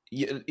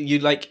 you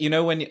like,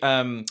 when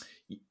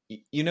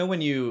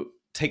when you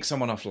take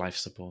someone off life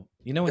support,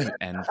 when you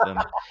end them,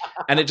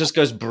 and it just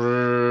goes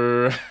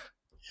brrr.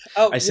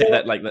 I say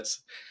that like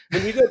that's.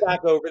 When you go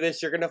back over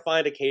this, you're going to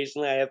find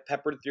occasionally I have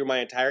peppered through my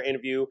entire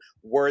interview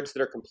words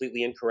that are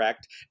completely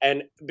incorrect.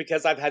 And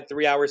because I've had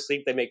 3 hours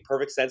sleep, they make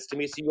perfect sense to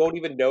me. So you won't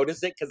even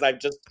notice it because I've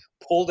just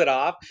pulled it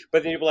off.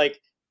 But then you'll be like,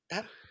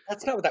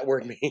 that's not what that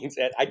word means.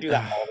 And I do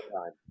that all the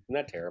time. Isn't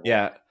that terrible?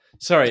 Yeah.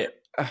 Sorry.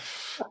 Do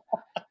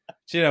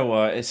you know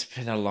what? It's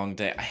been a long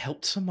day. I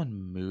helped someone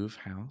move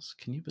house.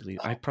 Can you believe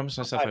it? I promised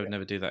myself I would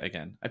never do that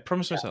again. I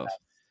promised myself.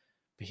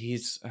 But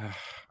he's,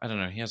 I don't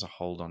know, he has a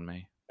hold on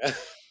me.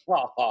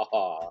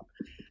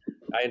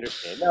 I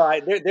understand. No,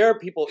 there are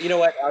people. You know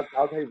what?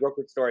 I'll tell you a real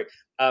quick story.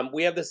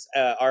 We have this.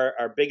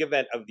 Our big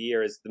event of the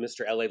year is the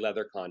Mr. LA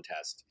Leather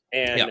Contest,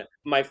 and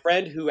my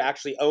friend who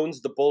actually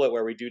owns the Bullet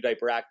where we do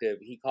DiaperActive,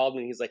 he called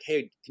me and he's like,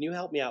 "Hey, can you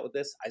help me out with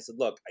this?" I said,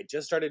 "Look, I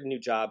just started a new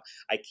job.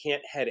 I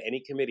can't head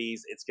any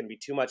committees. It's going to be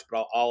too much,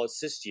 but I'll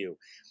assist you."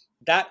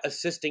 That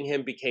assisting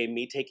him became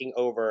me taking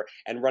over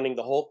and running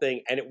the whole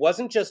thing, and it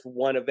wasn't just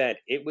one event.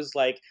 It was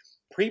like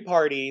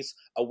pre-parties,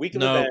 a week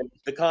of events,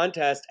 the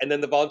contest, and then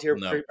the volunteer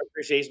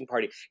appreciation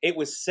party. It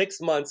was 6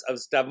 months of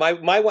stuff.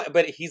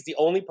 But he's the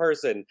only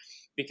person,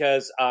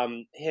 because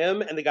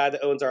him and the guy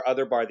that owns our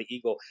other bar, the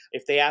Eagle,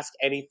 if they ask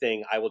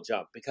anything, I will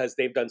jump because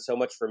they've done so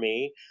much for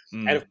me.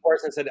 And of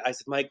course, I said,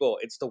 Michael,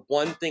 it's the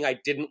one thing I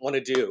didn't want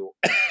to do.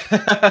 I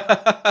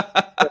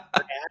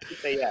have to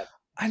say yes.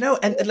 I know,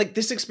 and like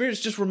this experience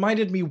just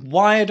reminded me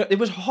why it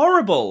was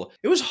horrible.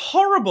 It was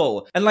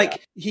horrible, and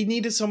like he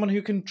needed someone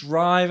who can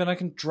drive, and I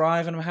can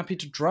drive, and I'm happy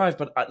to drive.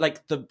 But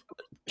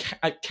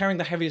carrying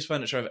the heaviest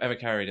furniture I've ever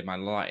carried in my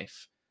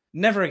life,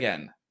 never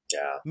again.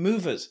 Yeah,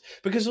 movers,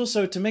 because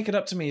also to make it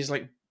up to me is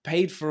like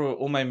paid for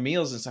all my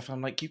meals and stuff.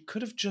 I'm like, you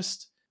could have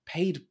just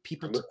paid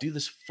people to do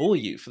this for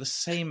you for the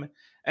same.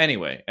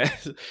 Anyway,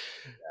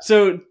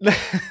 so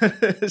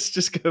let's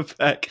just go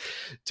back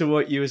to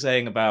what you were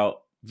saying about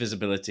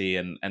visibility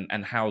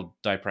and how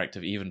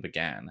DiaperActive even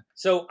began.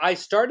 So I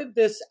started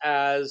this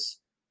as,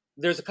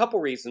 there's a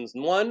couple reasons.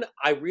 One,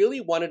 I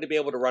really wanted to be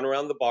able to run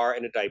around the bar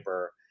in a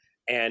diaper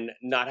and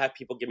not have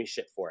people give me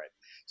shit for it.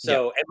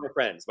 So, and my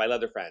friends, my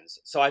leather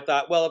friends. So I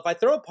thought, well, if I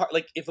throw a part,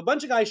 like if a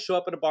bunch of guys show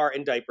up at a bar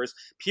in diapers,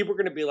 people are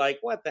going to be like,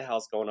 what the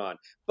hell's going on?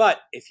 But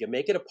if you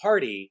make it a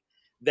party,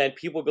 then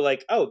people will be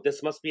like, oh,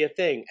 this must be a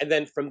thing. And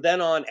then from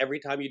then on, every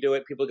time you do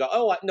it, people go,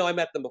 oh, no, I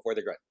met them before,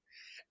 they're good.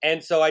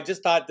 And so I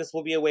just thought this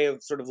will be a way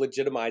of sort of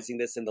legitimizing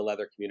this in the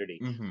leather community.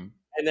 Mm-hmm.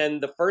 And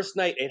then the first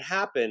night it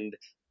happened,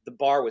 the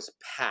bar was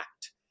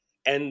packed.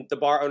 And the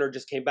bar owner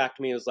just came back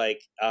to me and was like,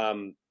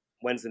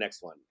 when's the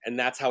next one? And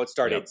that's how it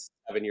started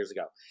 7 years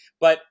ago.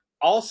 But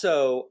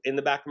also in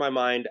the back of my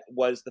mind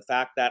was the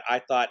fact that I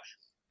thought,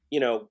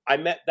 I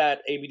met that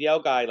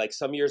ABDL guy like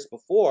some years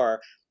before,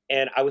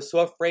 and I was so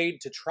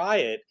afraid to try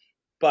it.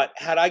 But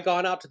had I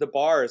gone out to the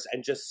bars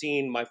and just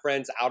seen my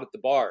friends out at the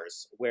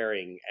bars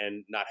wearing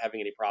and not having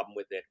any problem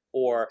with it,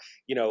 or,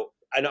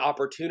 an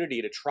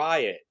opportunity to try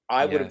it,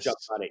 I would have Yes.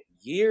 jumped on it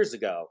years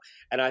ago.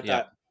 And I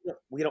Yeah. thought,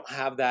 we don't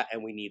have that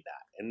and we need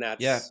that. And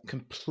that's... Yeah,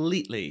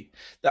 completely.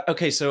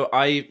 Okay, so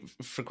I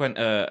frequent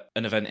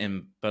an event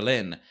in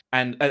Berlin,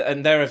 and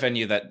they're a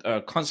venue that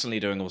are constantly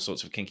doing all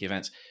sorts of kinky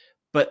events.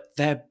 But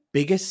their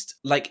biggest,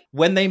 like,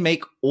 when they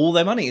make all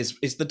their money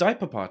is the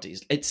diaper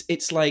parties.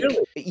 It's like,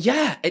 Really?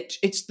 yeah,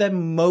 it's their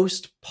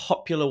most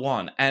popular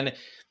one. And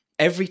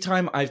every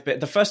time I've been,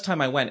 the first time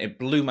I went, it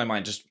blew my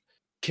mind. Just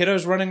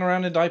kiddos running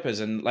around in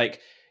diapers and, like,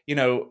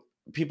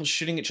 people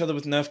shooting each other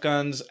with Nerf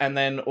guns, and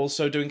then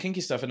also doing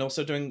kinky stuff, and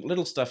also doing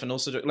little stuff, and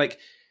also like,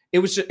 it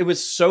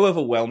was so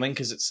overwhelming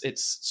because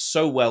it's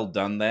so well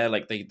done there.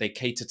 Like, they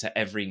cater to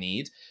every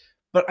need.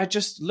 But I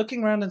just,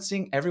 looking around and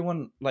seeing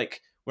everyone,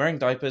 like, wearing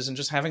diapers and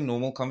just having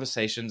normal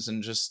conversations,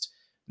 and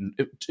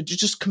it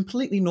just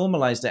completely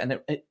normalized it. And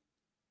it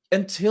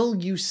until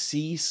you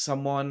see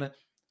someone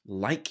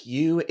like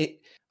you,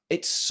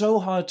 it's so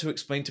hard to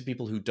explain to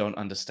people who don't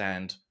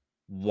understand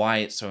why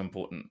it's so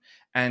important.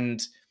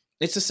 And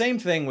it's the same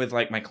thing with,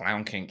 like, my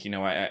clown kink.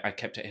 I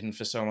kept it hidden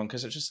for so long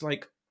because it's just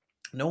like,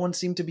 no one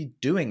seemed to be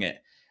doing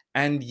it.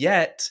 And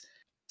yet,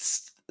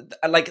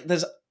 like,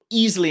 there's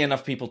easily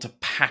enough people to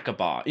pack a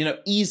bar,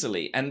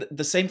 easily. And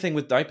the same thing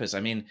with diapers.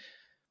 I mean,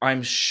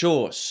 I'm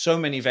sure so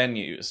many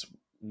venues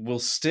will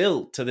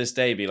still to this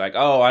day be like,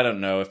 oh, I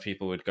don't know if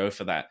people would go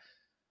for that.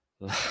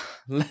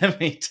 Let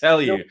me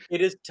tell you.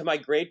 It is to my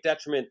great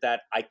detriment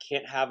that I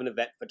can't have an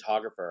event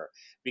photographer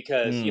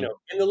because, in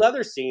the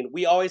leather scene,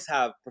 we always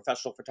have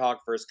professional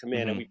photographers come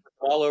in and we put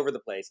them all over the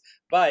place.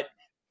 But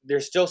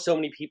there's still so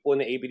many people in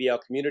the ABDL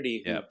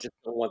community who just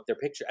don't want their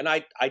picture. And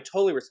I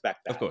totally respect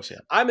that. Of course, yeah.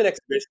 I'm an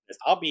exhibitionist.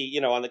 I'll be,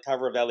 on the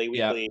cover of LA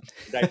Weekly.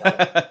 But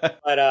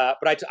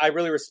I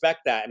really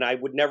respect that. And I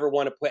would never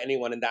want to put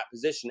anyone in that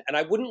position. And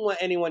I wouldn't want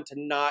anyone to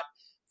not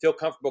feel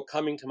comfortable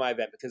coming to my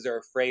event because they're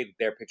afraid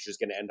their picture is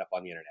going to end up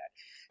on the internet.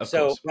 Of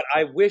course. But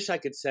I wish I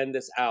could send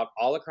this out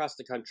all across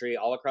the country,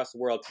 all across the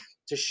world,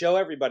 to show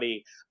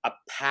everybody a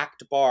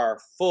packed bar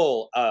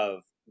full of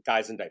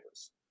guys in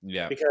diapers.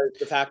 Yeah. Because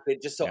the fact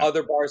that just so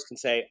other bars can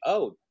say,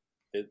 oh,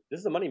 this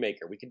is a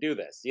moneymaker. We could do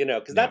this,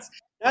 because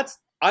that's,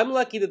 I'm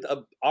lucky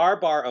that our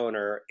bar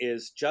owner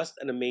is just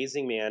an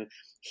amazing man.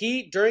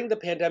 He, during the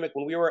pandemic,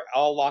 when we were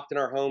all locked in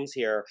our homes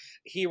here,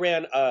 he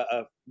ran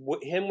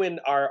when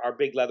our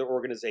big leather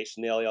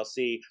organization, the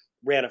LLC,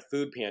 ran a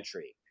food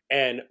pantry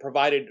and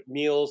provided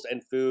meals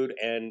and food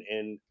and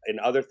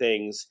other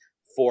things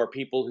for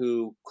people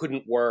who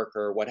couldn't work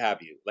or what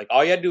have you. Like,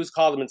 all you had to do was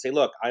call them and say,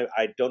 look,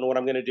 I don't know what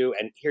I'm going to do.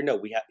 And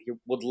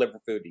we'll deliver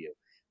food to you.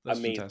 That's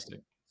fantastic.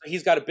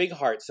 He's got a big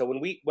heart. So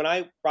when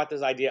I brought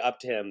this idea up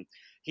to him,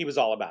 he was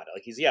all about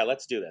it. Like,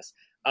 let's do this.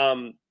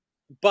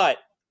 But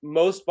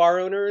most bar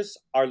owners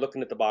are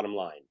looking at the bottom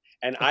line.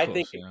 And I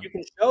think if you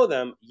can show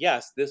them,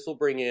 yes, this will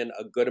bring in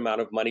a good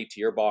amount of money to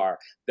your bar,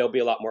 they'll be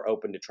a lot more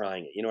open to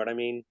trying it. You know what I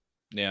mean?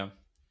 Yeah.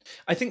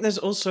 I think there's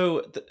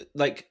also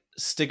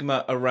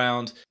stigma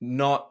around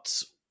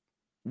not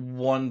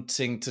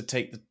wanting to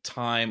take the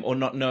time or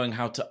not knowing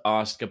how to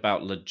ask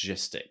about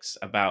logistics,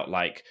 about,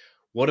 like,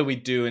 what do we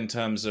do in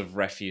terms of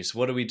refuse?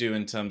 What do we do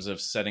in terms of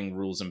setting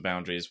rules and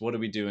boundaries? What do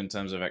we do in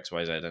terms of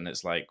XYZ? And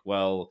it's like,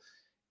 well,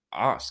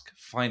 ask,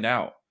 find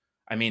out.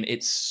 I mean,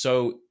 it's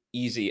so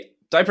easy.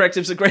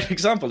 DiaperActive's a great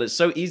example. It's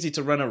so easy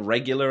to run a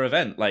regular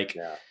event.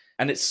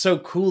 And it's so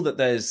cool that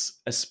there's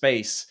a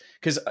space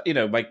because,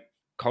 my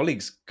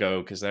colleagues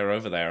go because they're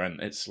over there, and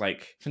it's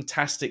like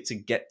fantastic to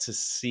get to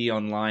see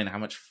online how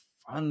much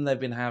fun they've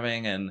been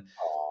having. And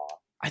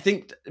I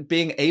think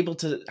being able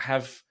to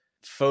have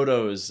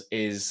photos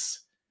is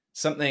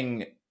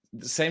something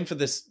the same for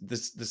this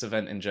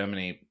event in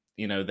Germany.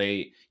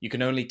 You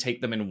can only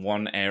take them in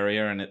one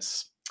area, and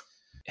it's,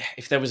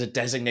 if there was a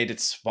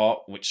designated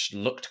spot which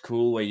looked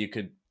cool where you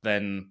could,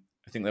 then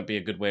I think that'd be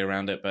a good way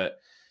around it. But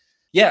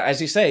yeah,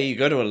 as you say, you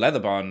go to a leather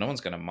bar, no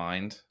one's going to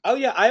mind. Oh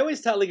yeah, I always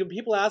tell, like, when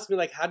people ask me,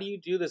 like, how do you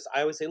do this?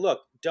 I always say,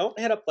 look, don't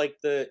hit up like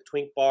the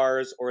twink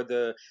bars or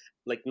the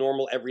like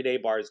normal everyday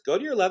bars. Go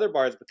to your leather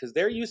bars because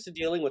they're used to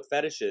dealing with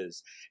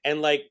fetishes.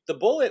 And like the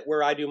Bullet,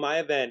 where I do my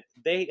event,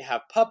 they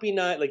have puppy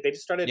night. Like, they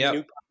just started a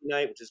new puppy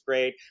night, which is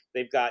great.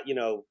 They've got,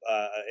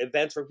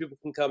 events where people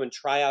can come and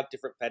try out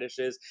different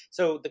fetishes.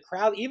 So the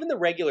crowd, even the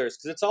regulars,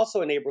 because it's also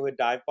a neighborhood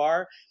dive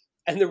bar,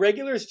 and the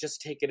regulars just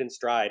take it in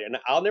stride. And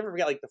I'll never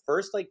forget, like, the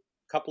first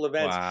couple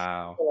events.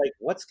 Wow. Like,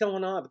 what's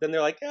going on? But then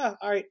they're like, yeah,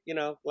 all right,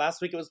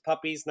 last week it was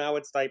puppies, now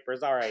it's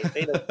diapers. All right.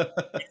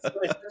 It's such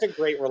a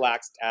great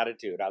relaxed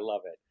attitude. I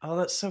love it. Oh,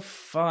 that's so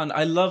fun.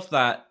 I love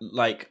that,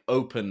 like,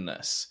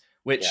 openness,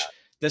 which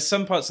there's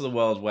some parts of the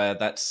world where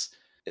it's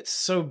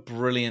so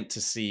brilliant to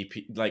see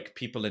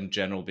people in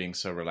general being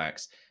so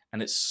relaxed.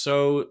 And it's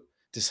so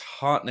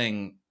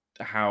disheartening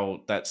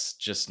how that's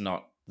just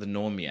not the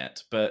norm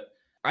yet. But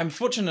I'm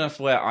fortunate enough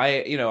where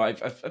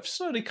I've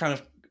slowly kind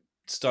of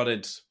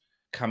started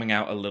coming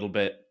out a little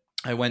bit.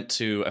 I went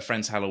to a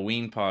friend's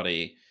Halloween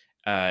party,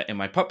 in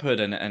my pup hood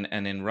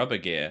and in rubber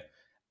gear.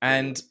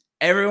 And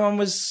everyone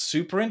was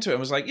super into it and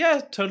was like,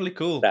 yeah, totally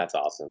cool. That's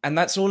awesome. And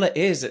that's all it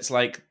is. It's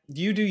like,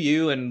 you do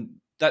you, and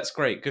that's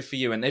great. Good for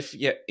you. And if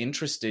you're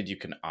interested, you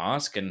can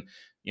ask and,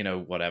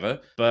 whatever.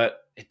 But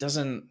it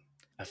doesn't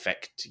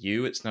affect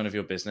you. It's none of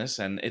your business.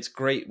 And it's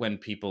great when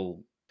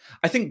people...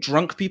 I think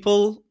drunk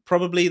people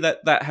probably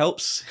that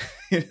helps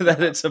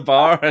that it's a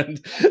bar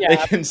and they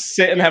can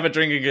sit and have a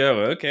drink and go,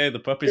 okay, the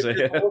puppies are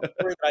here. The whole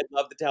story that I'd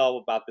love to tell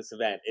about this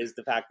event is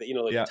the fact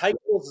that, Type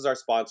Tools is our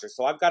sponsor.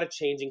 So I've got a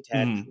changing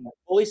tent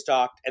fully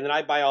stocked, and then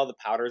I buy all the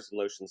powders and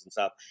lotions and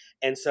stuff.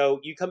 And so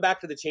you come back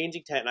to the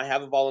changing tent and I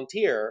have a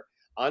volunteer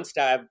on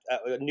staff,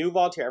 a new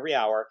volunteer every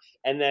hour,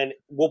 and then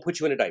we'll put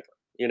you in a diaper,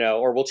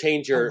 or we'll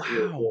change your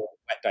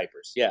wet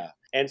diapers. Yeah.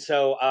 And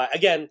so,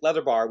 again,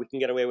 leather bar, we can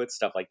get away with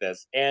stuff like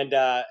this. And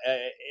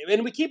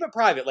we keep it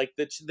private. Like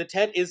the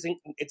tent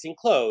it's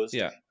enclosed.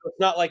 Yeah. So it's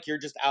not like you're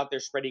just out there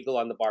spread eagle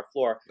on the bar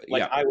floor,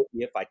 like I would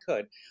be if I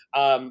could.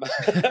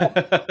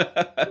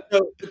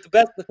 So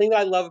the thing that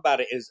I love about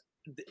it is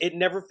it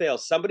never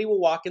fails. Somebody will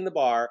walk in the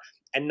bar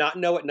and not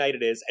know what night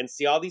it is and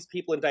see all these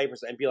people in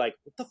diapers and be like,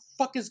 what the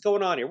fuck is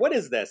going on here? What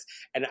is this?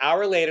 An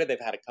hour later, they've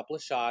had a couple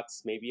of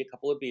shots, maybe a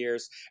couple of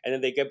beers, and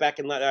then they get back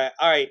and all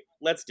right,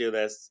 let's do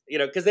this.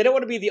 Because they don't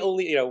want to be the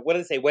only, what do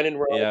they say? When in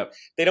Rome,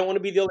 they don't want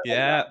to be the only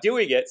one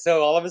doing it.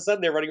 So all of a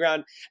sudden they're running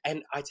around.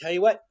 And I tell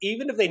you what,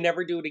 even if they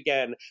never do it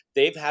again,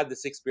 they've had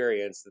this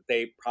experience that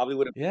they probably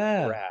would have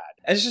never had.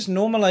 It's just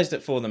normalized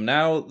it for them.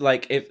 Now,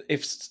 like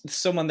if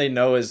someone they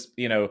know is,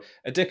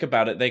 a dick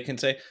about it, they can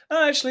say,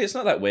 oh, actually, it's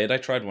not that weird. I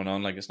tried one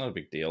on. Like, it's not a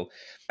big deal.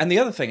 And the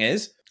other thing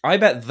is, I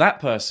bet that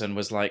person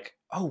was like,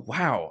 oh,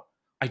 wow,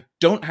 I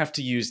don't have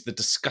to use the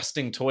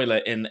disgusting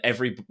toilet in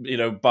every,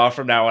 bar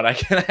from now on. I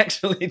can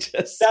actually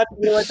just...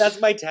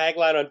 That's my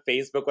tagline on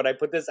Facebook. When I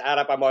put this ad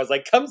up, I'm always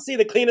like, come see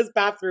the cleanest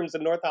bathrooms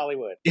in North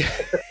Hollywood.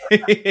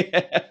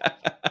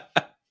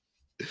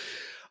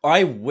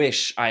 I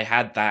wish I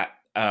had that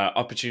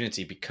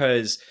opportunity,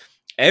 because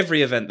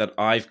every event that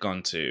I've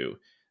gone to,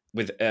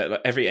 with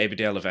every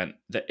ABDL event,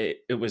 that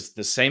it was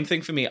the same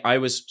thing for me. I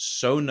was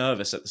so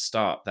nervous at the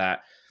start that,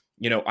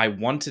 I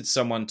wanted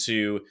someone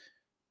to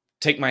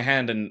take my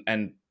hand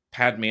and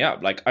pad me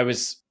up. Like, I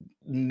was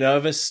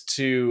nervous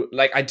to,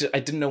 like, I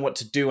didn't know what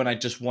to do, and I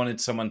just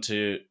wanted someone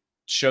to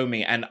show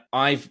me. And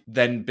I've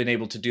then been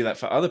able to do that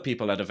for other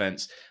people at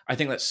events. I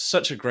think that's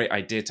such a great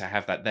idea to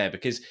have that there,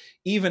 because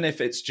even if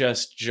it's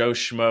just Joe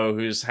Schmo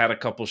who's had a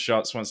couple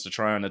shots, wants to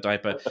try on a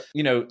diaper,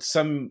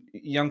 some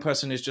young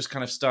person who's just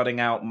kind of starting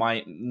out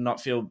might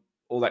not feel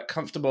all that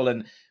comfortable,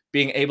 and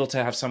being able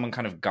to have someone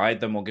kind of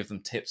guide them or give them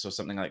tips or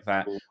something like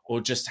that,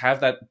 or just have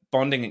that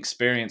bonding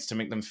experience to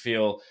make them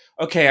feel,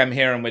 okay, I'm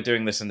here and we're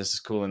doing this and this is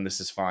cool and this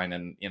is fine.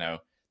 And,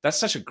 that's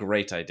such a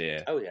great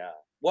idea. Oh, yeah.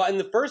 Well, and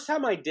the first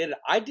time I did it,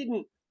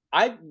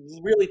 I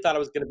really thought it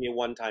was going to be a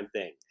one-time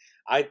thing.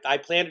 I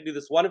planned to do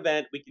this one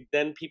event.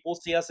 Then people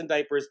see us in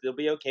diapers. They'll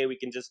be okay. We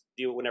can just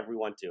do it whenever we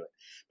want to it.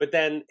 But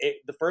then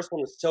the first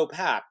one was so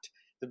packed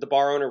that the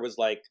bar owner was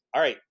like,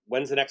 all right,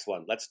 when's the next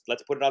one? Let's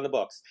put it on the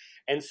books.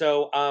 And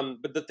so,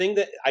 but the thing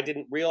that I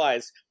didn't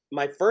realize,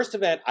 my first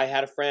event, I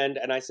had a friend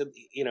and I said,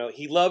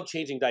 he loved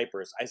changing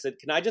diapers. I said,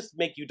 can I just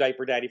make you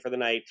diaper daddy for the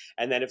night?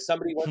 And then if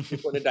somebody wants to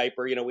put in a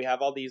diaper, we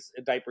have all these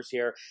diapers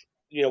here.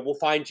 We'll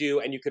find you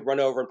and you could run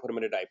over and put them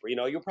in a diaper.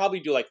 You'll probably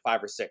do like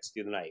 5 or 6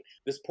 through the night.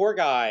 This poor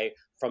guy,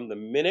 from the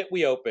minute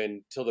we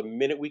opened till the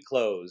minute we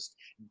closed,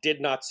 did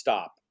not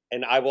stop.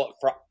 And I will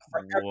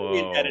forever be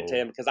indebted to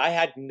him, because I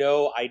had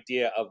no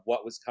idea of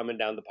what was coming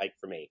down the pike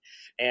for me.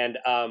 And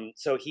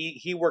so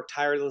he worked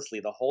tirelessly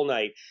the whole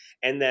night.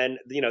 And then,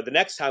 the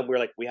next time we're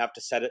like, we have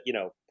to set it,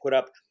 put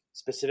up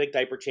specific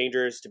diaper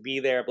changers to be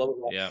there, blah, blah,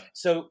 blah. Yeah.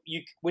 So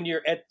when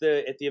you're at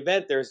the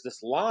event, there's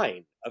this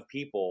line of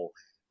people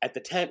at the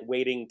tent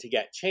waiting to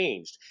get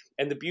changed.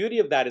 And the beauty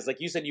of that is, like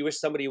you said, you wish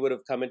somebody would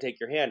have come and take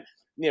your hand.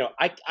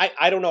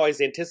 I don't always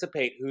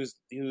anticipate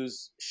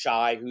who's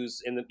shy,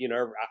 who's in the,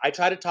 I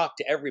try to talk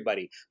to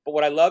everybody. But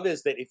what I love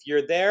is that if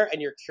you're there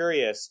and you're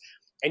curious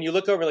and you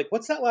look over like,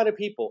 what's that line of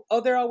people? Oh,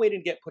 they're all waiting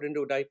to get put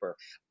into a diaper.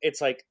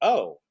 It's like,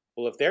 oh,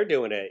 well, if they're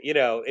doing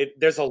it,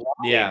 there's a line.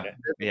 Yeah.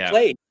 There's a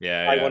place.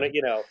 Yeah. I want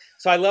to,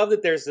 so I love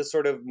that there's this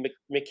sort of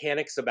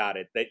mechanics about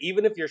it, that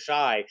even if you're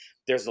shy,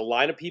 there's a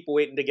line of people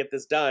waiting to get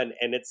this done,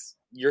 and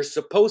you're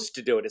supposed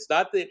to do it. It's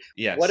not that,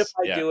 what if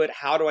I do it?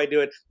 How do I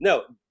do it?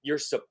 No, you're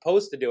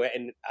supposed to do it.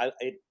 And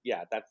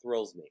that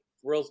thrills me.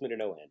 Thrills me to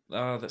no end.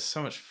 Oh, that's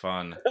so much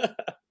fun.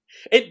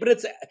 But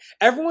it's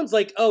everyone's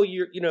like, oh,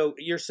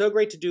 you're so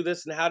great to do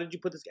this, and how did you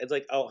put this? It's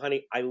like, oh,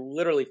 honey, I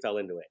literally fell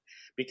into it,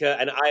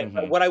 because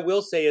what I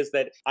will say is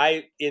that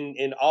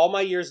in all my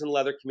years in the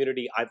leather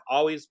community, I've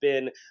always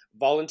been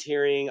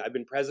volunteering. I've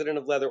been president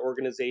of leather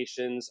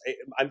organizations.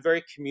 I'm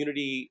very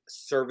community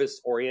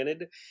service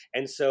oriented,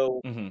 and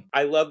so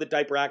I love that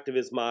DiaperActive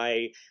is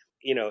my.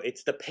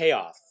 It's the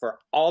payoff for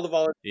all the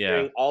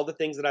volunteering, all the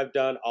things that I've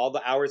done, all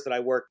the hours that I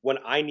worked. When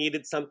I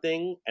needed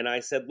something and I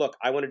said, look,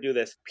 I want to do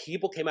this,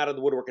 people came out of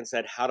the woodwork and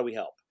said, how do we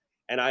help?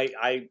 And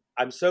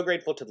I'm so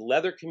grateful to the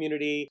leather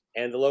community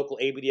and the local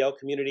ABDL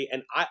community.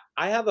 And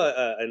I have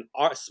a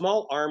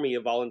small army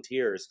of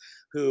volunteers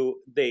who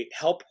they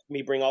help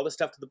me bring all the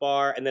stuff to the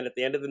bar. And then at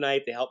the end of the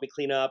night, they help me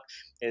clean up.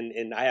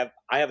 And I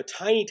have a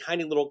tiny,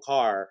 tiny little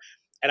car.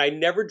 And I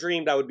never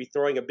dreamed I would be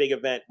throwing a big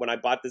event when I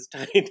bought this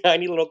tiny,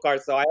 tiny little car.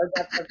 So I always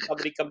have to have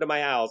somebody come to my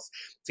house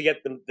to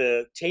get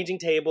the changing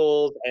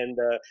tables and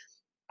the,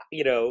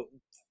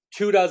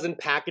 24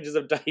 packages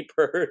of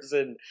diapers.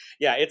 And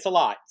yeah, it's a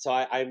lot. So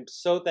I'm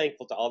so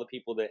thankful to all the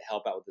people that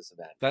help out with this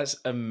event. That's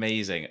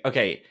amazing.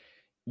 Okay.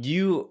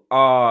 You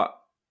are,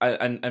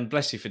 and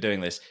bless you for doing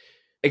this,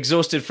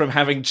 exhausted from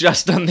having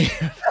just done the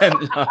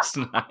event last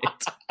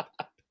night.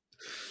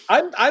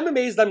 I'm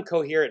amazed I'm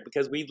coherent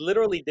because we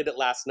literally did it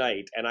last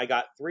night and I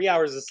got 3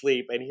 hours of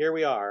sleep and here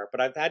we are,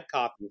 but I've had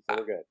coffee, so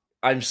we're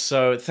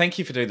good. Thank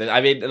you for doing that.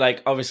 I mean,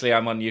 like, obviously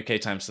I'm on UK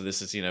time, so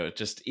this is,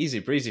 just easy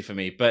breezy for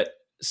me. But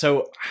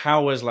so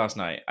how was last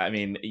night? I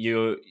mean,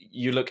 you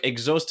look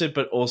exhausted,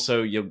 but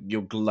also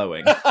you're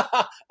glowing.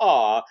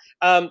 Aw,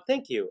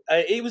 thank you.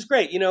 It was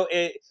great.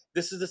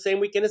 This is the same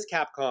weekend as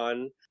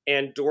Capcom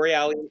and Dory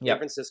in San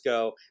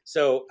Francisco.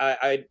 So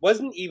I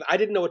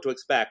didn't know what to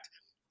expect.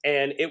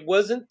 And it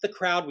wasn't the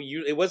crowd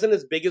it wasn't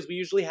as big as we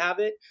usually have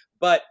it,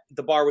 but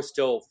the bar was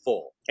still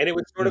full. And it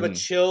was sort of a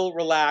chill,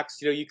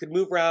 relaxed, you could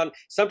move around.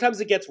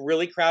 Sometimes it gets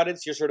really crowded,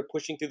 so you're sort of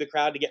pushing through the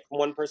crowd to get from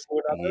one person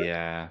to another.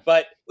 Yeah.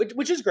 But,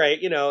 which is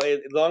great, as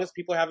long as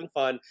people are having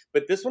fun.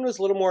 But this one was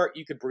a little more,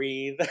 you could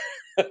breathe,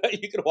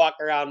 you could walk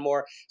around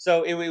more.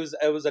 So it was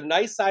a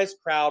nice sized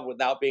crowd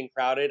without being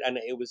crowded, and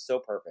it was so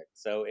perfect.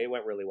 So it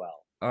went really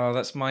well. Oh,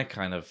 that's my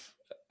kind of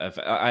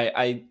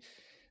I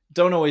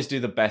don't always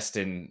do the best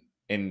in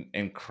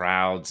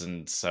crowds,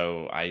 and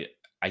so I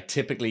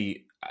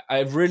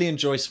really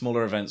enjoy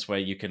smaller events where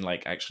you can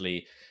like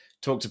actually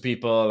talk to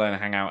people and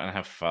hang out and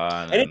have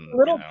fun. And it's a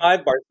little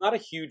dive bar. It's not a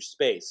huge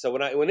space. So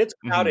when it's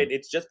crowded,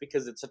 it's just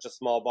because it's such a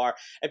small bar.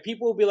 And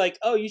people will be like,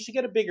 oh, you should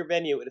get a bigger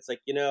venue. And it's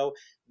like,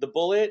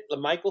 the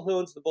Michael who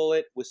owns the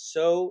Bullet was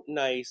so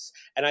nice.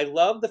 And I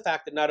love the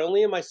fact that not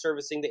only am I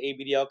servicing the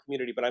ABDL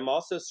community, but I'm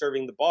also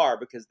serving the bar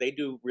because they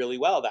do really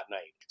well that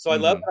night. So I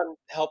love that I'm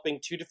helping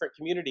two different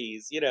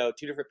communities,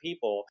 two different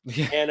people.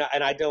 Yeah.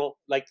 And I don't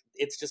like,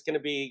 it's just going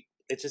to be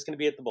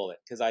at the Bullet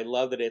because I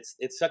love that it's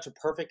such a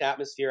perfect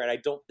atmosphere, and I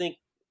don't think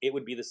it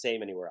would be the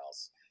same anywhere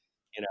else.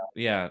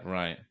 Yeah,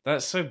 right.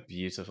 That's so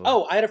beautiful.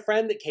 Oh, I had a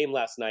friend that came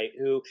last night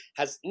who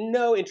has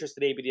no interest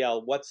in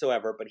ABDL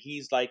whatsoever, but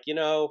he's like,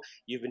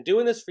 you've been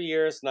doing this for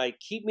years, and I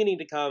keep meaning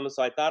to come,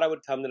 so I thought I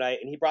would come tonight.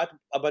 And he brought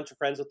a bunch of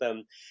friends with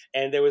him,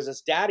 and there was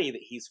this daddy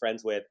that he's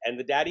friends with, and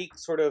the daddy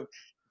sort of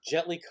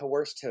gently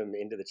coerced him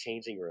into the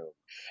changing room.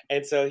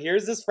 And so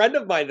here's this friend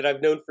of mine that I've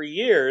known for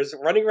years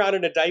running around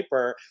in a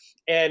diaper.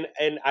 And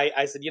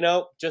I said,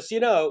 just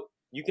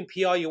you can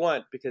pee all you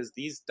want because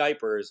these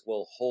diapers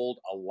will hold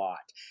a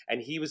lot.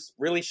 And he was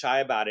really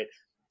shy about it.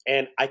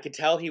 And I could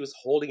tell he was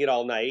holding it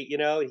all night,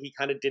 he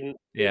kind of didn't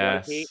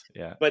want to pee.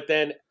 Yeah. But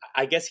then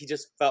I guess he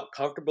just felt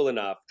comfortable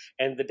enough.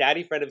 And the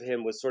daddy friend of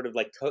him was sort of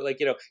like,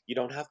 you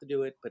don't have to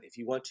do it, but if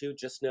you want to,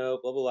 just know,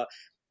 blah, blah, blah.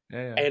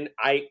 Yeah. And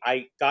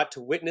I got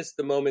to witness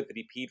the moment that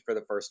he peed for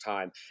the first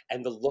time,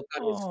 and the look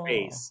on his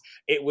face.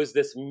 It was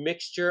this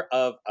mixture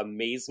of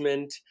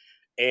amazement,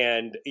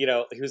 and he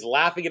was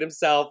laughing at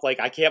himself,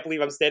 like, I can't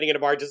believe I'm standing in a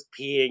bar just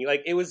peeing.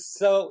 Like, it was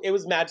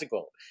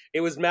magical.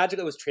 It was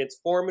magical. It was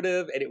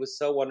transformative, and it was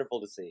so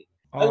wonderful to see.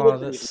 Oh,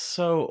 that's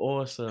so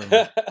awesome.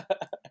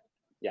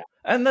 Yeah,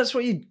 and that's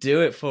what you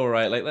do it for,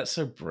 right? Like, that's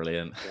so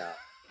brilliant. Yeah,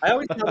 I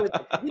always tell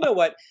myself, you know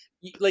what?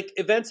 Like,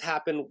 events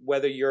happen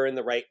whether you're in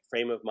the right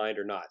frame of mind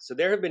or not. So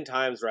there have been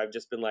times where I've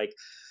just been like,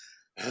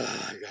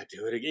 I gotta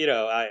do it again.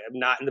 I'm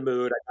not in the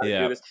mood. I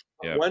gotta do this.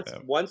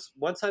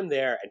 Once I'm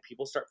there and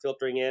people start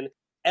filtering in,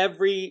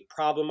 every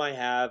problem I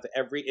have,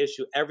 every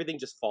issue, everything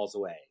just falls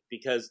away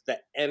because the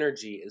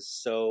energy is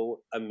so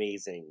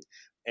amazing.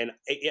 And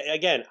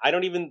again, I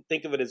don't even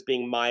think of it as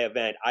being my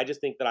event. I just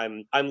think that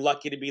I'm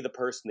lucky to be the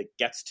person that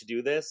gets to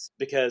do this,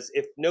 because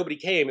if nobody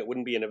came, it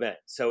wouldn't be an event.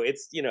 So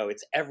it's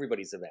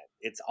everybody's event.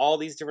 It's all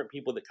these different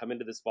people that come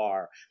into this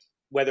bar,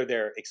 whether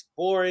they're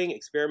exploring,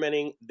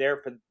 experimenting,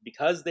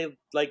 because they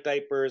like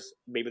diapers,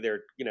 maybe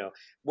they're,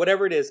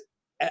 whatever it is,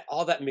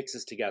 all that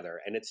mixes together,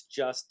 and it's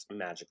just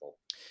magical.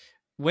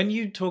 When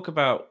you talk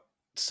about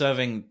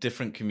serving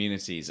different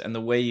communities and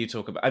the way you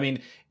talk about, I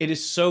mean, it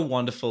is so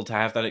wonderful to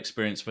have that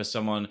experience where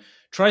someone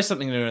tries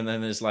something new and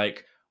then is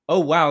like,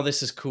 oh, wow,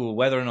 this is cool,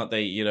 whether or not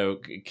they,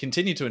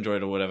 continue to enjoy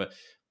it or whatever.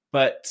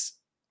 But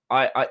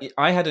I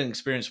had an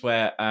experience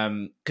where,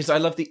 because I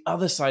love the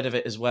other side of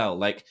it as well.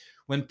 Like,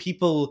 when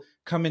people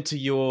come into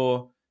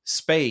your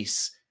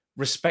space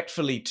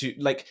respectfully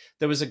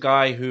there was a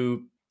guy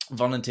who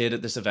volunteered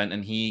at this event,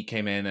 and he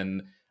came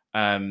in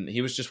and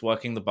he was just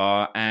working the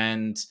bar,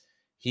 and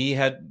he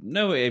had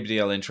no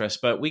ABDL interest,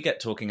 but we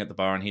get talking at the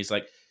bar, and he's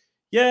like,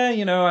 yeah,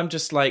 I'm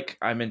just like,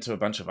 I'm into a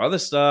bunch of other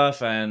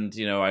stuff, and,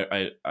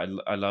 I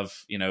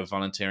love,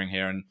 volunteering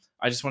here, and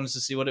I just wanted to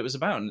see what it was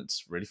about, and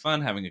it's really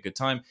fun, having a good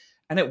time.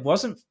 And it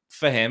wasn't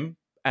for him,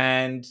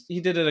 And he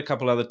did it a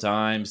couple other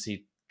times.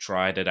 He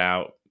tried it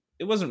out.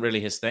 It wasn't really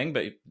his thing,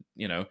 but,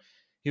 you know,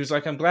 he was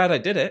like, I'm glad I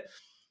did it.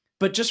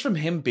 But just from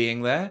him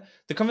being there,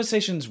 the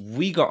conversations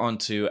we got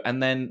onto,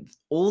 and then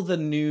all the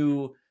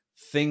new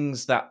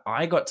things that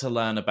I got to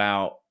learn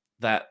about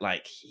that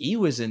like he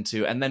was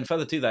into. And then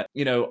further to that,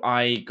 you know,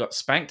 I got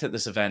spanked at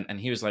this event and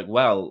he was like,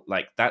 well,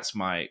 like that's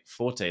my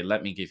forte.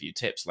 Let me give you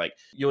tips. Like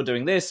you're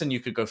doing this and you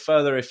could go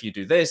further if you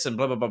do this and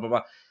blah, blah, blah, blah,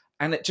 blah.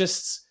 And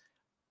it's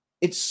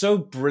so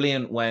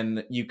brilliant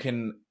when you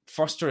can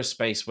foster a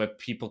space where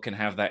people can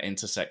have that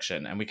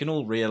intersection and we can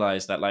all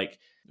realize that like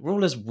we're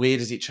all as weird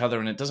as each other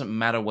and it doesn't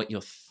matter what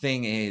your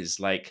thing is.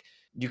 Like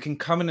you can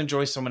come and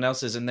enjoy someone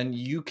else's and then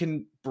you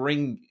can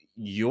bring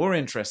your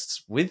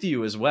interests with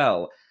you as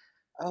well.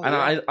 Oh, and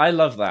yeah. I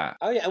love that.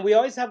 Oh yeah, and we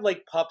always have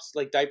like pups,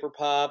 like diaper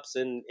pups,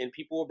 and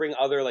people will bring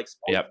other like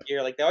sports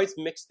gear. Like they always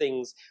mix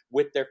things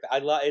with their. I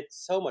love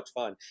it's so much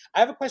fun. I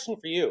have a question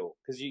for you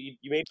because you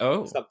made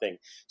something.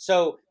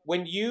 So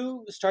when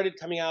you started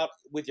coming out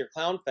with your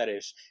clown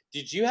fetish,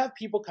 did you have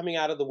people coming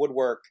out of the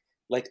woodwork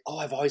like, oh,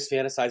 I've always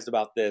fantasized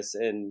about this,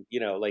 and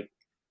you know, like,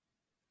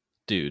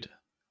 dude,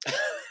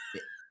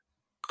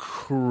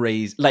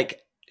 crazy, like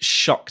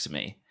shocked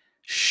me.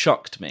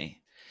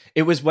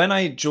 It was when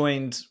I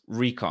joined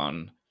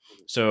Recon,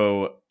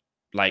 so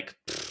like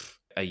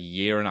a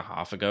year and a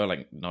half ago,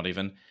 like not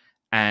even.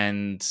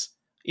 And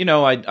you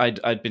know,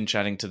 I'd been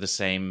chatting to the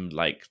same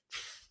like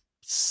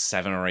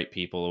 7 or 8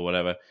 people or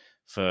whatever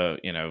for,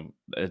 you know,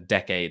 a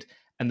decade,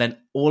 and then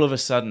all of a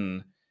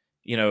sudden,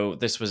 you know,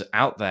 this was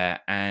out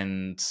there,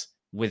 and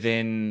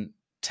within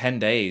 10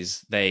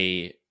 days,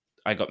 I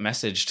got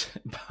messaged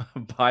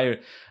by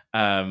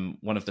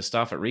one of the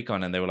staff at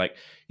Recon, and they were like,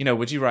 you know,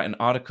 would you write an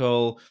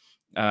article?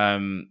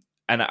 And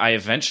I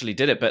eventually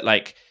did it, but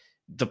like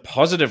the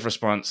positive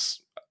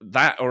response,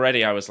 that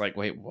already I was like,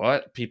 wait,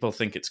 what? People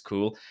think it's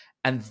cool.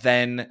 And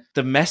then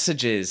the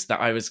messages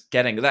that I was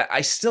getting, that I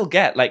still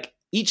get, like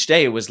each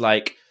day it was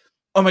like,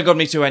 oh my God,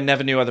 me too. I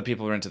never knew other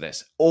people were into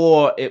this.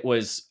 Or it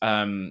was,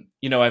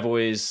 you know, I've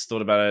always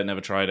thought about it, never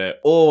tried it.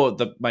 Or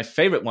my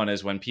favorite one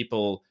is when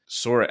people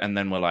saw it and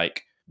then were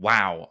like,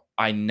 wow,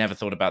 I never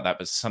thought about that,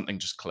 but something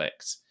just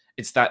clicked.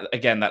 It's that,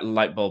 again, that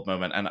light bulb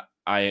moment. And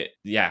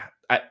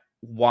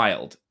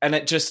wild. And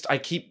it just, I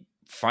keep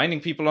finding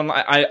people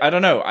online. I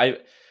don't know.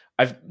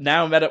 I've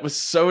now met up with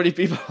so many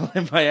people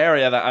in my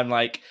area that I'm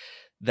like,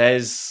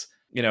 there's,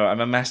 you know,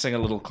 I'm amassing a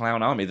little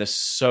clown army. There's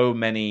so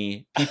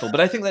many people, but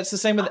I think that's the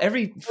same with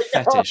every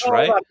fetish,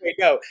 right?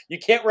 No, you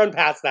can't run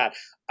past that.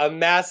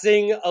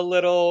 Amassing a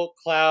little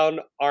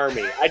clown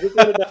army. I just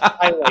wanted to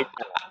highlight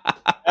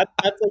that.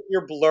 That's like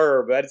your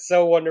blurb. That's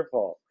so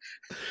wonderful.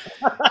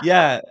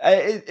 Yeah,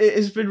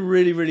 it's been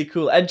really, really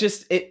cool. And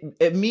just, it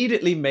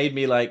immediately made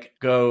me like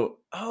go,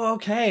 oh,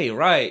 okay,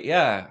 right.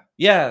 Yeah,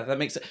 that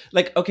makes sense.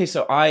 Like, okay,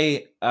 so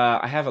I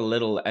have a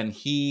little, and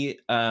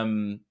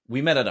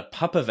we met at a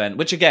pup event,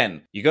 which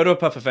again, you go to a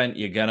pup event,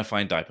 you're going to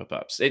find diaper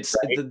pups. It's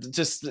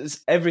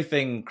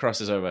everything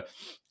crosses over.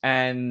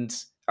 And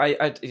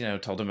I you know,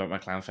 told him about my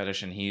clown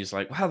fetish, and he's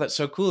like, wow, that's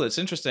so cool. It's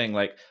interesting.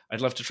 Like,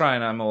 I'd love to try.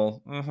 And I'm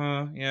all,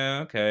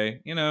 yeah,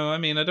 okay. You know, I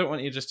mean, I don't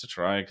want you just to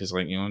try because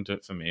like, you want to do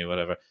it for me or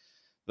whatever.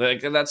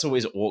 Like, that's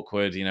always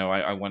awkward. You know,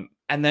 I want,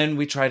 and then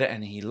we tried it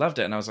and he loved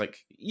it. And I was like,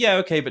 yeah,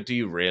 okay, but do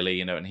you really,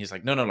 you know? And he's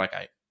like, no, like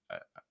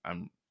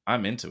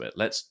I'm into it.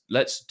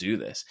 Let's do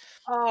this.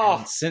 Oh.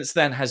 And since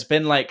then has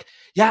been like,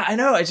 yeah, I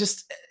know.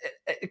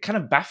 It kind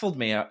of baffled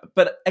me.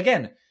 But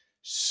again,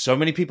 so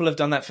many people have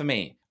done that for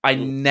me. I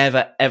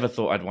never, ever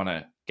thought I'd want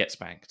to get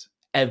spanked.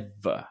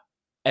 Ever.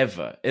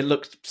 It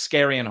looked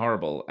scary and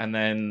horrible. And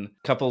then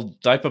a couple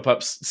diaper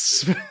pups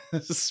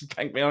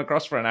spanked me on a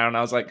cross for an hour. And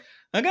I was like,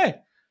 okay.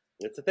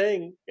 It's a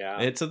thing.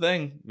 Yeah. It's a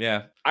thing.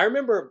 Yeah. I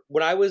remember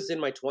when I was in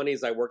my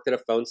 20s, I worked at a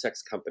phone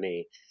sex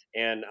company.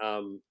 And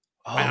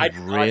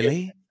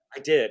really? I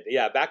did.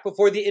 Yeah. Back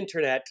before the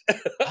internet.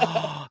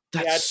 Oh,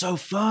 that's so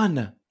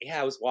fun. Yeah,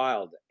 it was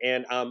wild.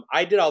 And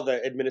I did all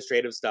the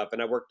administrative stuff.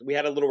 And we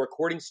had a little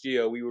recording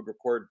studio. We would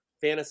record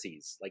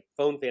fantasies, like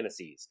phone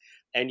fantasies.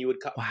 And you would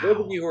those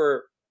of you who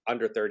are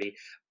under 30,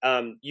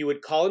 you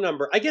would call a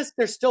number. I guess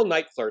there's still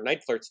Night Flirt.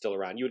 Night Flirt's still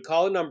around. You would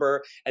call a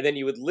number, and then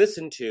you would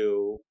listen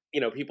to,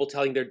 you know, people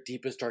telling their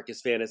deepest,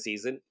 darkest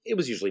fantasies, and it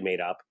was usually made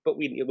up, but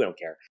we don't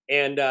care.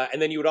 And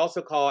then you would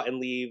also call and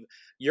leave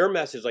your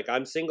message, like,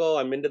 I'm single,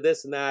 I'm into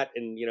this and that,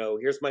 and, you know,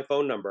 here's my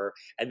phone number.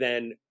 And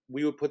then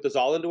we would put this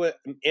all into an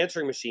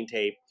answering machine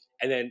tape,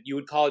 and then you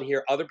would call and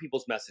hear other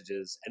people's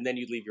messages, and then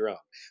you'd leave your own,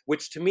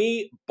 which to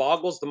me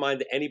boggles the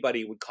mind that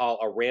anybody would call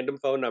a random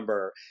phone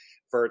number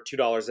for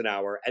 $2 an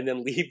hour and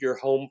then leave your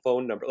home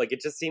phone number. Like, it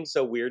just seems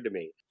so weird to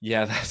me.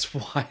 Yeah, that's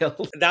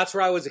wild. That's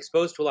where I was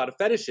exposed to a lot of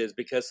fetishes,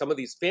 because some of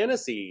these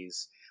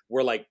fantasies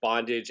were like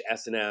bondage,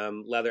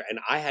 S&M, leather, and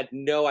I had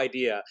no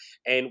idea.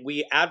 And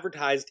we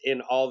advertised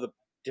in all the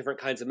different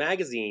kinds of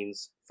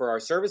magazines for our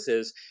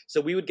services.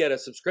 So we would get a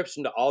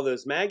subscription to all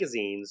those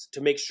magazines to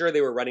make sure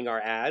they were running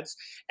our ads.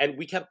 And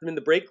we kept them in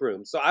the break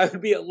room. So I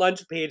would be at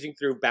lunch paging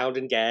through Bound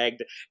and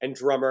Gagged and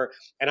Drummer.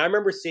 And I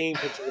remember seeing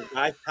pictures of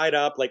guys tied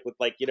up, like with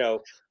like, you know,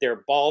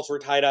 their balls were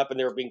tied up and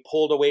they were being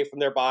pulled away from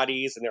their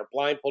bodies and they're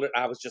blindfolded.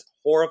 I was just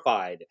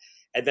horrified.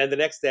 And then the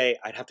next day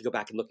I'd have to go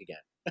back and look again.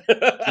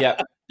 Yeah.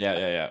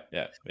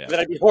 Then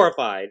I'd be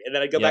horrified. And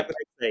then I'd go back the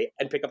next day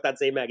and pick up that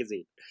same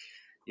magazine.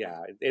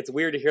 Yeah, it's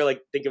weird to hear,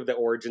 like, think of the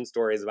origin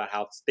stories about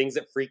how things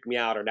that freak me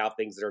out are now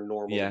things that are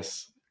normal.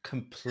 Yes,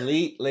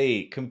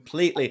 completely.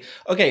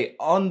 Okay,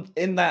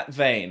 in that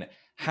vein,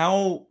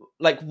 how,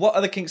 like, what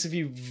other kinks have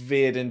you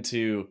veered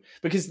into?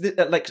 Because,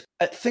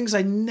 things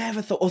I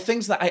never thought, or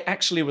things that I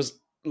actually was,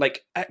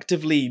 like,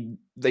 actively,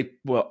 they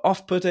were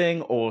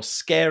off-putting or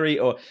scary,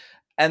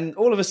 and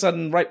all of a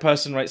sudden, right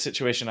person, right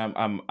situation,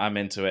 I'm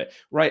into it.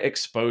 Right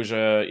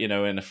exposure, you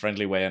know, in a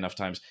friendly way enough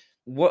times.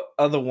 What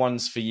other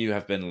ones for you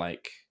have been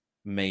like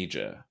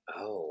major?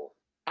 Oh,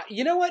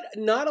 you know what?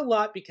 Not a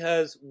lot,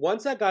 because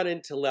once I got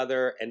into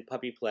leather and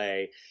puppy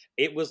play,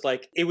 it was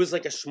like a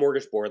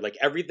smorgasbord. Like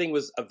everything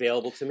was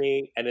available to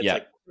me, and it's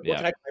like, what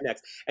can I try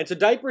next? And so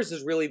diapers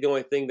is really the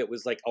only thing that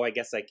was like, oh, I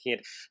guess I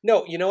can't.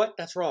 No, you know what?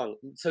 That's wrong.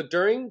 So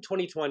during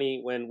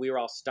 2020, when we were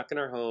all stuck in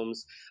our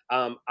homes,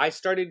 I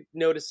started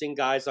noticing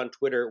guys on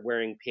Twitter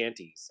wearing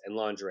panties and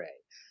lingerie.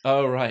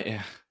 Oh, right,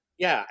 yeah.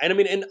 Yeah, and I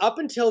mean, and up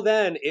until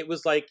then, it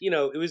was like, you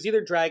know, it was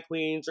either drag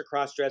queens or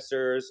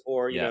cross-dressers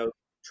or, you know,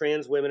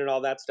 trans women and all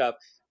that stuff,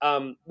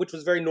 which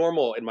was very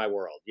normal in my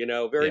world, you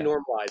know, very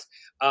normalized.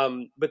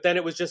 But then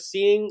it was just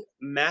seeing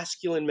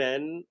masculine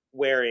men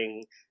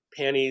wearing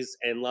panties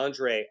and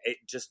lingerie.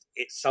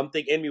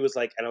 Something in me was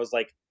like, and I was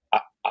like,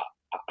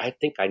 I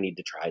think I need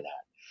to try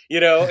that.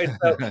 You know, and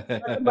so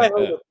I'm in my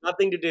home with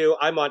nothing to do.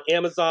 I'm on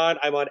Amazon.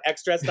 I'm on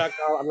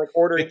Xdress.com. I'm like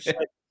ordering shit.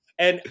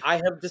 And I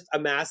have just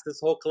amassed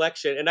this whole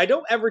collection, and I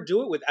don't ever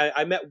do it with.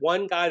 I met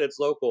one guy that's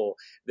local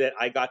that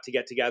I got to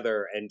get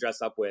together and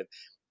dress up with,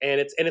 and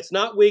it's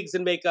not wigs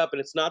and makeup,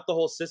 and it's not the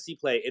whole sissy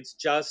play. It's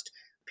just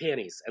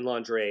panties and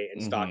lingerie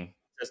and stockings.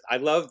 Just, I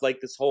love like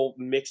this whole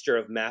mixture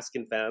of masc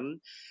and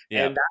femme,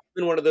 and that's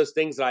been one of those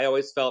things that I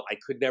always felt I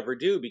could never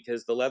do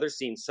because the leather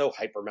scene's so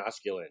hyper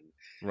masculine.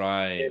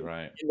 Right.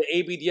 In the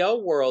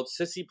ABDL world,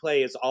 sissy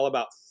play is all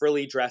about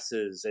frilly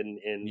dresses and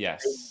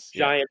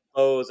giant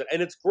bows,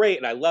 and it's great,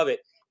 and I love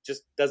it.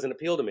 Just doesn't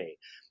appeal to me.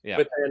 Yeah.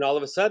 But then all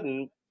of a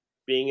sudden,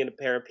 being in a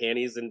pair of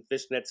panties and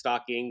fishnet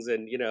stockings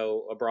and, you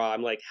know, a bra,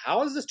 I'm like,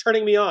 how is this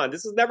turning me on?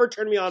 This has never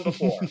turned me on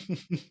before.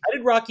 I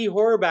did Rocky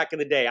Horror back in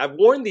the day. I've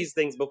worn these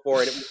things before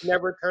and it was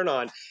never turn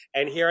on.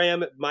 And here I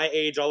am at my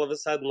age, all of a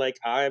sudden, like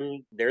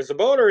there's a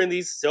boner in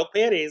these silk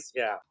panties.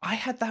 Yeah. I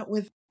had that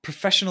with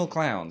professional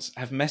clowns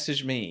have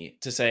messaged me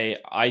to say,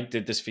 I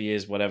did this for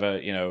years, whatever,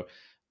 you know,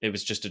 it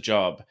was just a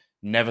job.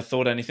 Never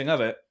thought anything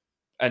of it.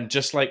 And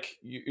just like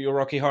your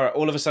Rocky Horror,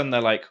 all of a sudden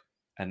they're like,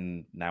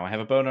 and now I have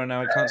a boner and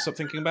now I can't stop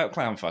thinking about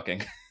clown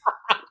fucking.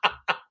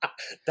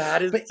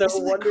 That is so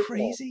isn't wonderful. That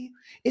crazy?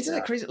 Isn't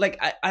it crazy? Like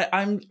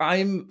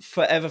I'm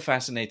forever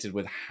fascinated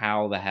with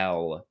how the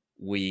hell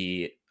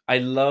I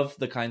love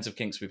the kinds of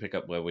kinks we pick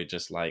up where we're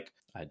just like,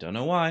 I don't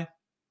know why.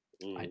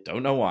 I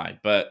don't know why,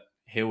 but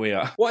here we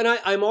are. Well, and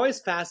I'm always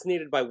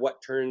fascinated by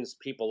what turns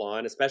people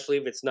on, especially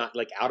if it's not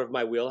like out of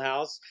my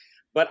wheelhouse.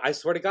 But I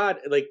swear to God,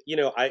 like, you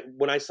know, I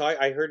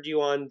heard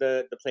you on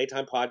the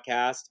Playtime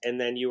podcast, and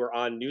then you were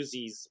on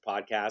Newsy's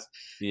podcast.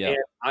 Yeah. And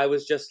I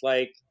was just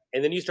like,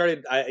 and then you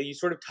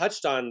sort of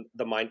touched on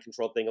the mind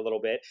control thing a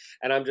little bit.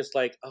 And I'm just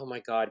like, oh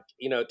my God,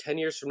 you know, 10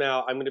 years from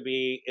now, I'm going to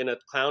be in a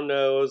clown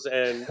nose.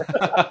 And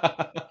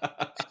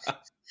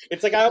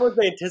it's like, I always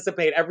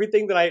anticipate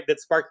everything that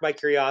sparked my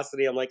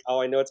curiosity. I'm like,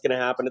 oh, I know it's going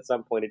to happen at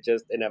some point. It's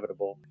just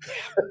inevitable.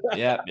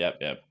 Yeah.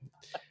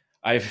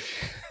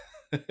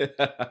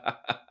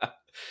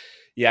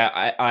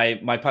 Yeah,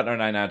 my partner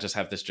and I now just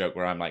have this joke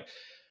where I'm like,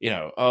 you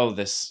know,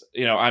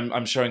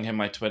 I'm showing him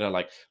my Twitter,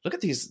 like, look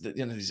at these,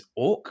 you know, these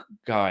orc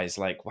guys,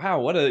 like, wow,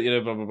 what a, you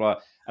know, blah, blah, blah.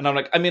 And I'm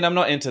like, I mean, I'm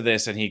not into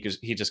this. And he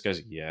just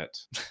goes, yet.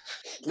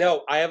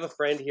 No, I have a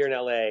friend here in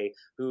LA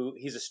who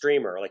he's a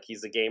streamer, like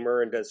he's a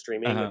gamer and does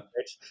streaming on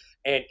Twitch.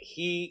 And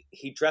he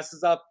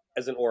dresses up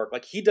as an orc.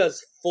 Like he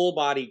does full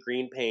body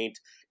green paint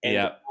and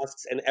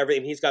masks and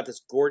everything. He's got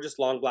this gorgeous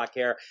long black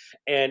hair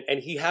and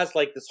he has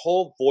like this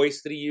whole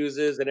voice that he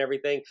uses and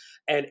everything.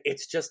 And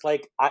it's just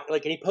like,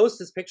 and he posts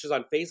his pictures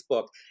on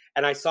Facebook,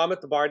 and I saw him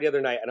at the bar the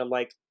other night, and I'm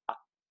like,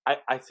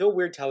 I feel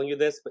weird telling you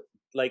this, but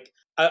like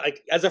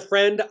as a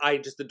friend, I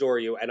just adore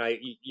you. And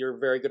you're a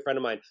very good friend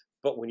of mine.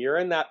 But when you're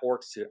in that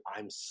orc suit,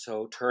 I'm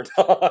so turned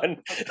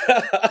on.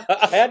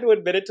 I had to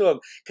admit it to him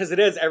because it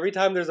is. Every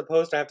time there's a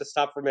post, I have to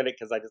stop for a minute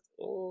because I just,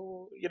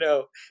 you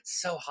know,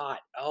 so hot.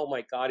 Oh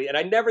my God. And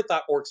I never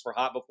thought orcs were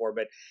hot before,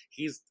 but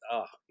he's,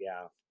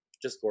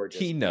 just gorgeous.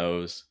 He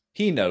knows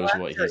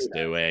what he's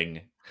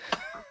doing.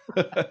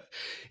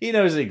 He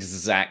knows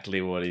exactly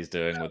what he's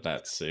doing with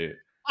that suit.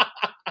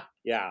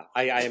 Yeah,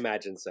 I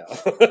imagine so.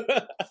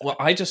 Well,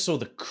 I just saw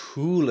the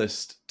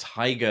coolest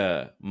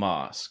tiger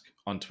mask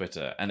on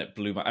Twitter, and it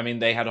blew my. I mean,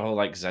 they had a whole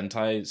like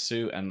Zentai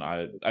suit, and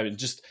I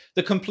just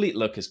the complete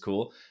look is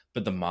cool,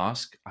 but the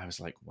mask, I was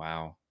like,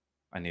 wow,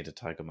 I need a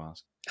tiger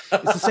mask.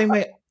 It's the same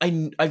way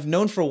I've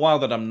known for a while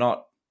that I'm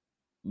not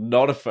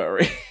a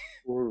furry,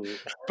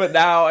 but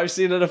now I've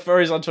seen other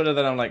furries on Twitter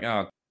that I'm like,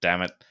 oh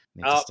damn it, I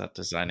need to start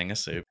designing a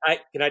suit.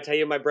 Can I tell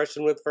you my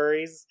brushing with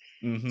furries?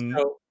 Mm-hmm.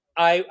 So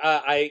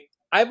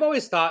I've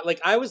always thought, like,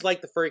 I always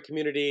liked the furry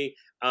community.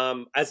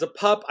 As a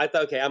pup, I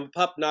thought, okay, I'm a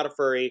pup, not a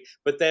furry.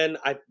 But then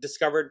I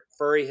discovered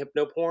furry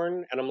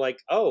hypnoporn, and I'm like,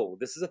 oh,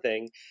 this is a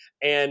thing.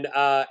 And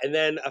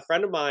then a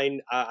friend of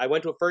mine, I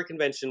went to a furry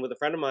convention with a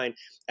friend of mine,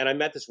 and I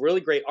met this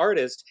really great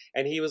artist.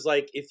 And he was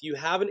like, if you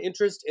have an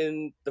interest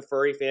in the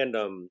furry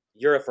fandom,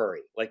 you're a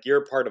furry. Like,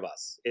 you're a part of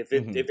us. If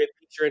it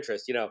piques your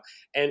interest, you know.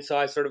 And so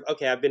I sort of,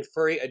 okay, I've been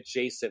furry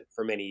adjacent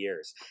for many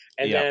years.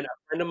 And then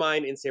a friend of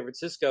mine in San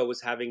Francisco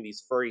was having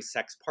these furry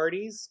sex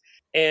parties.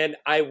 And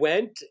I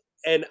went,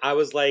 and I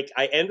was like,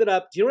 I ended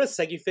up, do you know what a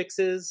Segufix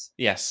is?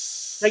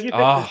 Yes.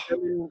 Segufix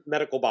is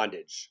medical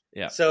bondage.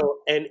 Yeah. So,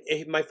 and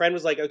my friend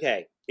was like,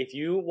 okay, if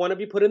you want to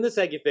be put in the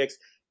Segufix,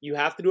 you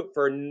have to do it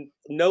for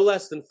no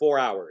less than 4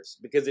 hours,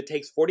 because it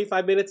takes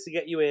 45 minutes to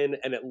get you in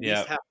and at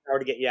least half an hour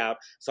to get you out.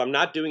 So I'm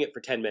not doing it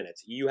for 10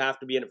 minutes. You have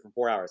to be in it for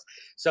 4 hours.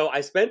 So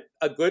I spent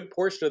a good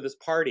portion of this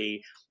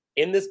party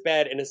in this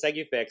bed in a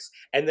Segufix,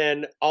 and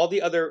then all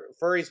the other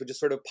furries would just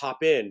sort of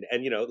pop in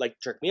and, you know, like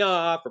jerk me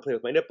off or play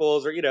with my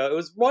nipples, or, you know, it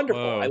was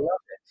wonderful. Whoa. I loved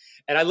it.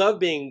 And I love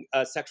being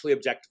sexually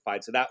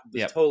objectified. So that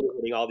was totally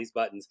hitting all these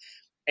buttons.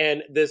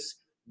 And this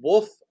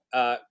wolf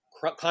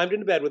climbed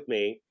into bed with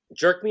me,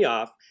 jerked me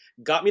off,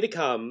 got me to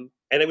come.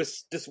 And it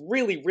was this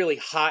really, really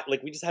hot,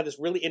 like we just had this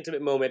really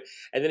intimate moment.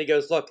 And then he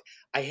goes, look,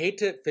 I hate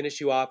to finish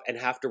you off and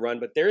have to run,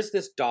 but there's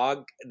this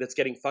dog that's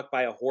getting fucked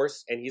by a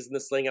horse and he's in the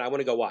sling and I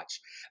want to go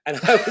watch. And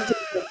I was just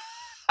like,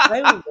 I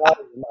love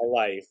my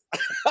life.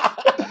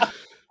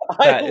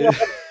 I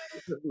love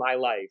my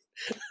life.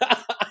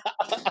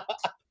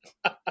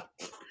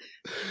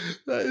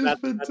 That is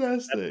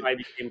fantastic. That's why I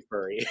became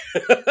furry.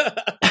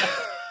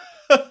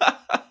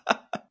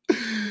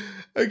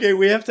 Okay,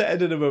 we have to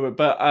end in a moment,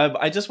 but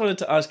I just wanted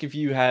to ask if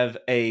you have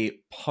a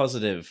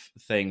positive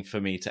thing for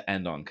me to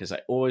end on, because I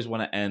always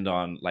want to end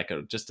on like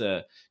just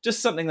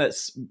something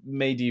that's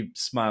made you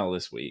smile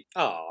this week.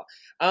 Oh,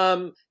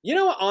 you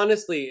know,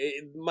 honestly,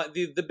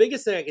 the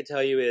biggest thing I can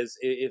tell you is,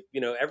 if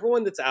you know,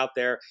 everyone that's out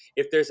there,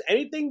 if there's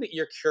anything that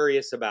you're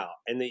curious about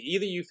and that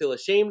either you feel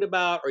ashamed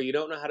about or you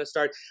don't know how to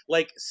start,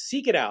 like,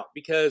 seek it out,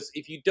 because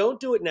if you don't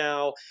do it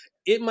now,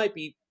 it might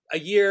be a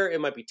year, it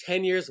might be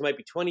 10 years, it might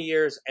be 20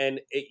 years, and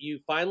you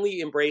finally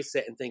embrace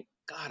it and think,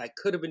 God, I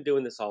could have been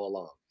doing this all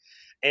along.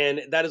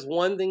 And that is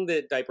one thing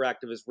that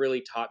DiaperActive has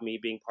really taught me,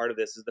 being part of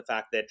this, is the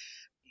fact that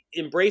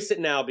embrace it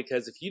now,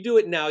 because if you do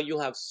it now,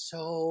 you'll have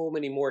so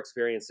many more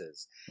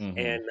experiences. Mm-hmm.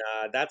 And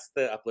that's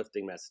the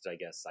uplifting message, I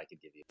guess, I could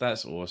give you.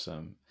 That's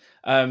awesome.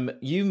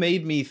 You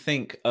made me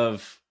think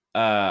of,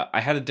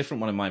 I had a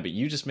different one in mind, but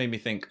you just made me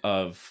think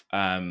of...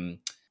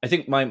 I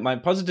think my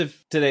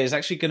positive today is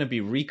actually going to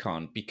be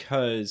Recon,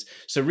 because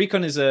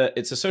Recon is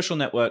a social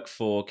network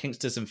for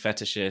kinksters and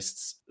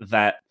fetishists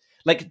that,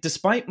 like,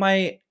 despite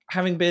my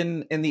having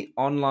been in the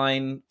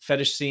online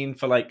fetish scene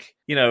for, like,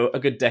 you know, a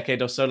good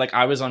decade or so, like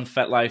I was on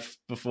FetLife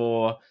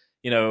before,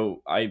 you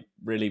know, I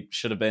really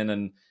should have been,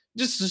 and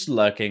just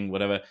lurking,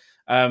 whatever.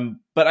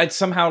 But I'd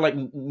somehow like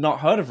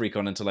not heard of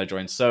Recon until I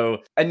joined. So,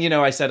 and you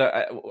know, I said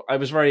I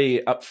was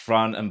very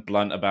upfront and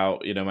blunt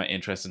about, you know, my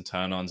interests and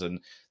turn-ons,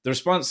 and the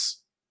response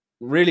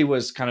really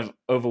was kind of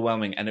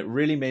overwhelming, and it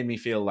really made me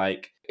feel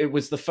like it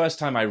was the first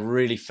time I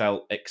really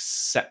felt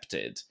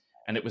accepted,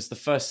 and it was the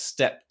first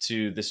step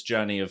to this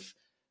journey of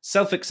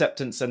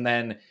self-acceptance. And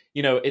then,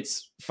 you know,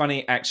 it's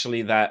funny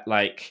actually that,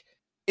 like,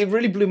 it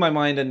really blew my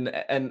mind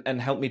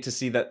and helped me to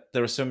see that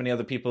there are so many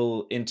other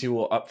people into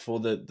or up for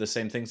the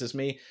same things as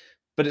me.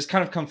 But it's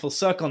kind of come full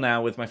circle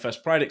now with my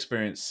first Pride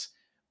experience,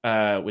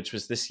 which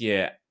was this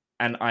year,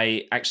 and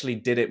I actually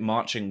did it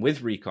marching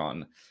with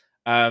Recon.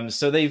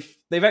 So they've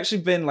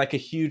actually been like a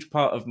huge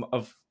part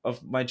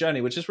of my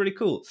journey, which is really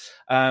cool.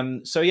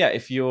 So yeah,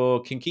 if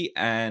you're kinky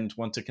and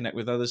want to connect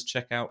with others,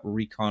 check out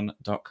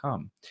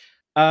recon.com.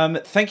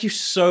 Thank you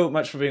so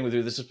much for being with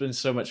me. This has been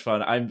so much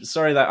fun. I'm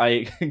sorry that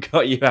I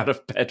got you out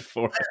of bed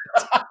for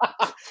it.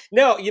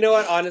 No, you know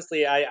what?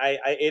 Honestly,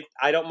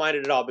 I don't mind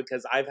it at all,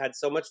 because I've had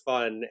so much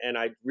fun, and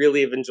I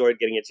really have enjoyed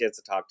getting a chance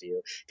to talk to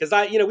you. Because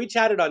we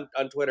chatted on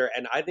Twitter,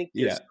 and I think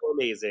you're so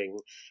amazing,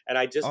 and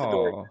I just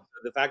adore you.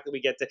 The fact that we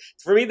get to,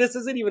 for me, this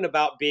isn't even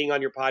about being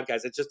on your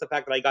podcast. It's just the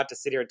fact that I got to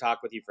sit here and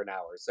talk with you for an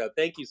hour. So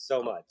thank you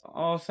so much.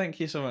 Oh, thank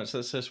you so much.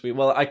 That's so sweet.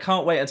 Well, I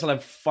can't wait until I'm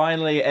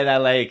finally in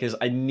LA, because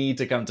I need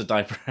to come to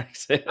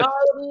DiaperActive. I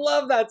would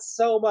love that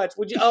so much.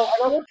 Would you?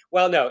 Oh,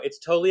 well, no, it's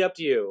totally up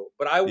to you.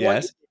 But I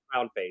want you to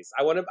clown face.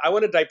 I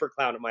want a diaper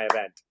clown at my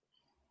event.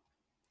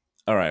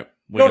 All right.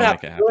 You don't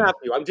have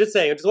to. I'm just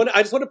saying.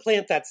 I just want to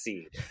plant that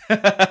seed.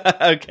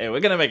 Okay, we're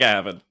gonna make it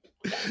happen.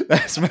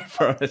 That's my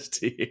promise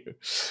to you.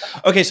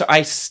 Okay, so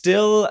I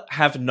still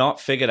have not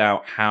figured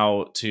out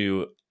how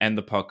to end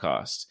the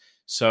podcast.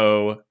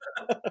 So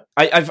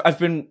I've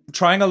been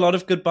trying a lot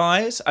of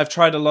goodbyes. I've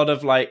tried a lot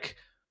of like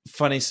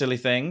funny, silly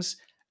things,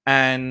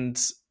 and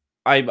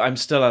I'm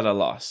still at a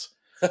loss.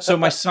 So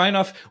my sign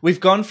off, we've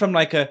gone from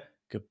like a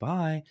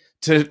goodbye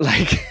to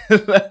like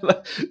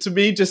to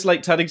me just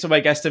like turning to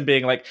my guest and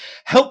being like,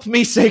 help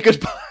me say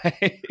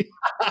goodbye.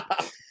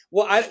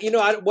 Well,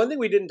 one thing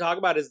we didn't talk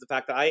about is the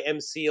fact that I've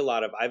emceed a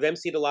lot of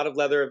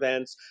leather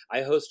events.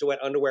 I host a wet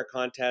underwear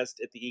contest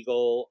at the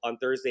Eagle on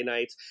Thursday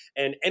nights.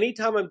 And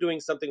anytime I'm doing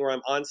something where I'm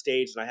on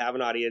stage and I have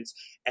an audience,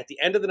 at the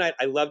end of the night,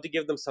 I love to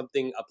give them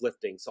something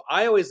uplifting. So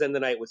I always end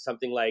the night with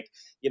something like,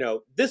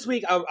 this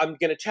week I'm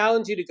going to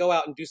challenge you to go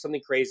out and do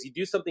something crazy,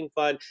 do something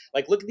fun.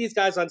 Like, look at these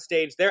guys on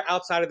stage. They're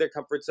outside of their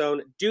comfort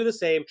zone. Do the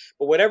same.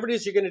 But whatever it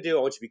is you're going to do,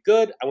 I want you to be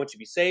good. I want you to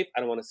be safe. I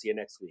don't want to see you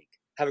next week.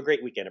 Have a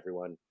great weekend,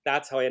 everyone.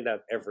 That's how I end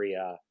up every.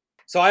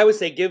 So I always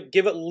say give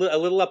it a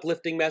little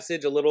uplifting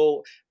message, a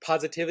little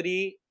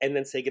positivity, and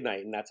then say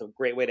goodnight. And that's a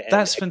great way to end.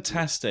 That's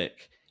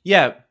fantastic.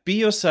 Yeah, be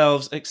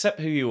yourselves,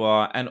 accept who you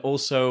are, and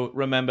also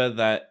remember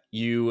that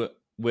you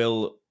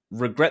will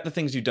regret the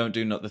things you don't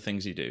do, not the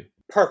things you do.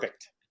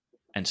 Perfect.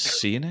 And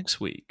see you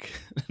next week.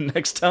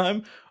 Next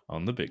time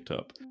on The Big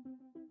Top.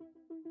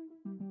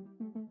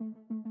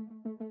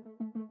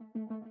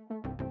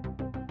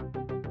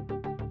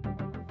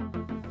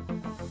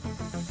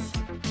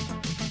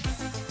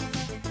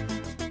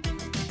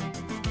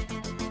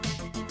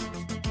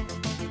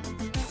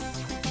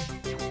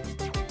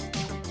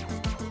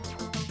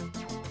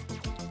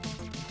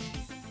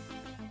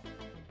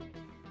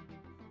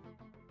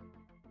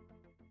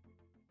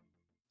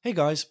 Hey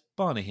guys,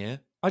 Barney here.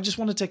 I just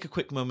want to take a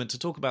quick moment to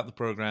talk about the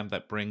program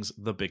that brings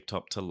The Big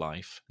Top to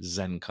life,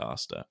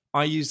 Zencastr.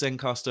 I use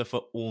Zencastr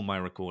for all my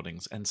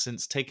recordings, and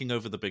since taking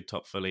over The Big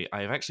Top fully,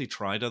 I have actually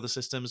tried other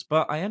systems,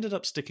 but I ended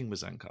up sticking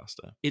with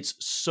Zencastr. It's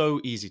so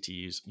easy to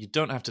use. You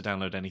don't have to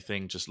download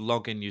anything, just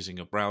log in using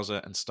your browser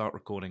and start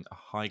recording a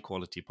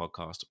high-quality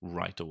podcast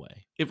right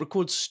away. It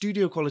records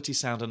studio-quality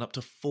sound and up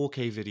to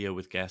 4K video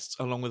with guests,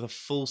 along with a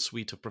full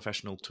suite of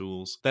professional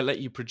tools that let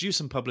you produce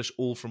and publish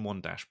all from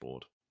one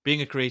dashboard. Being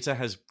a creator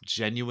has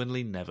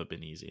genuinely never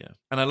been easier.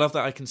 And I love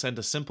that I can send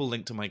a simple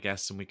link to my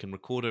guests and we can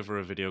record over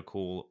a video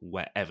call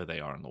wherever they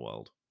are in the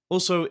world.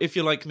 Also, if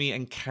you're like me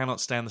and cannot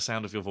stand the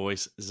sound of your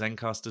voice,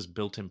 Zencastr's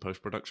built-in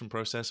post-production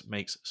process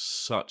makes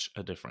such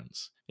a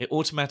difference. It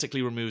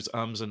automatically removes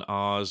ums and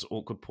ahs,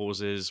 awkward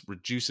pauses,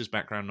 reduces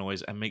background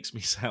noise, and makes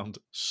me sound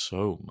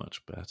so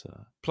much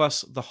better.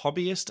 Plus, the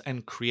Hobbyist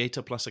and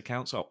Creator Plus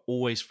accounts are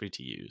always free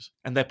to use,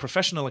 and their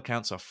professional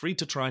accounts are free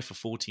to try for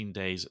 14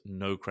 days,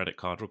 no credit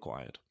card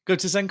required. Go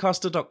to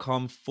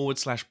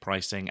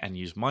zencastr.com/pricing and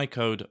use my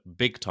code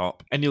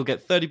BIGTOP, and you'll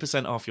get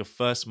 30% off your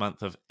first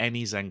month of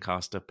any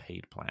Zencastr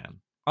paid plan.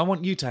 I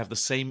want you to have the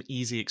same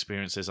easy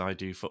experiences I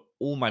do for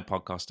all my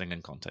podcasting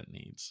and content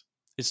needs.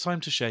 It's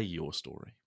time to share your story.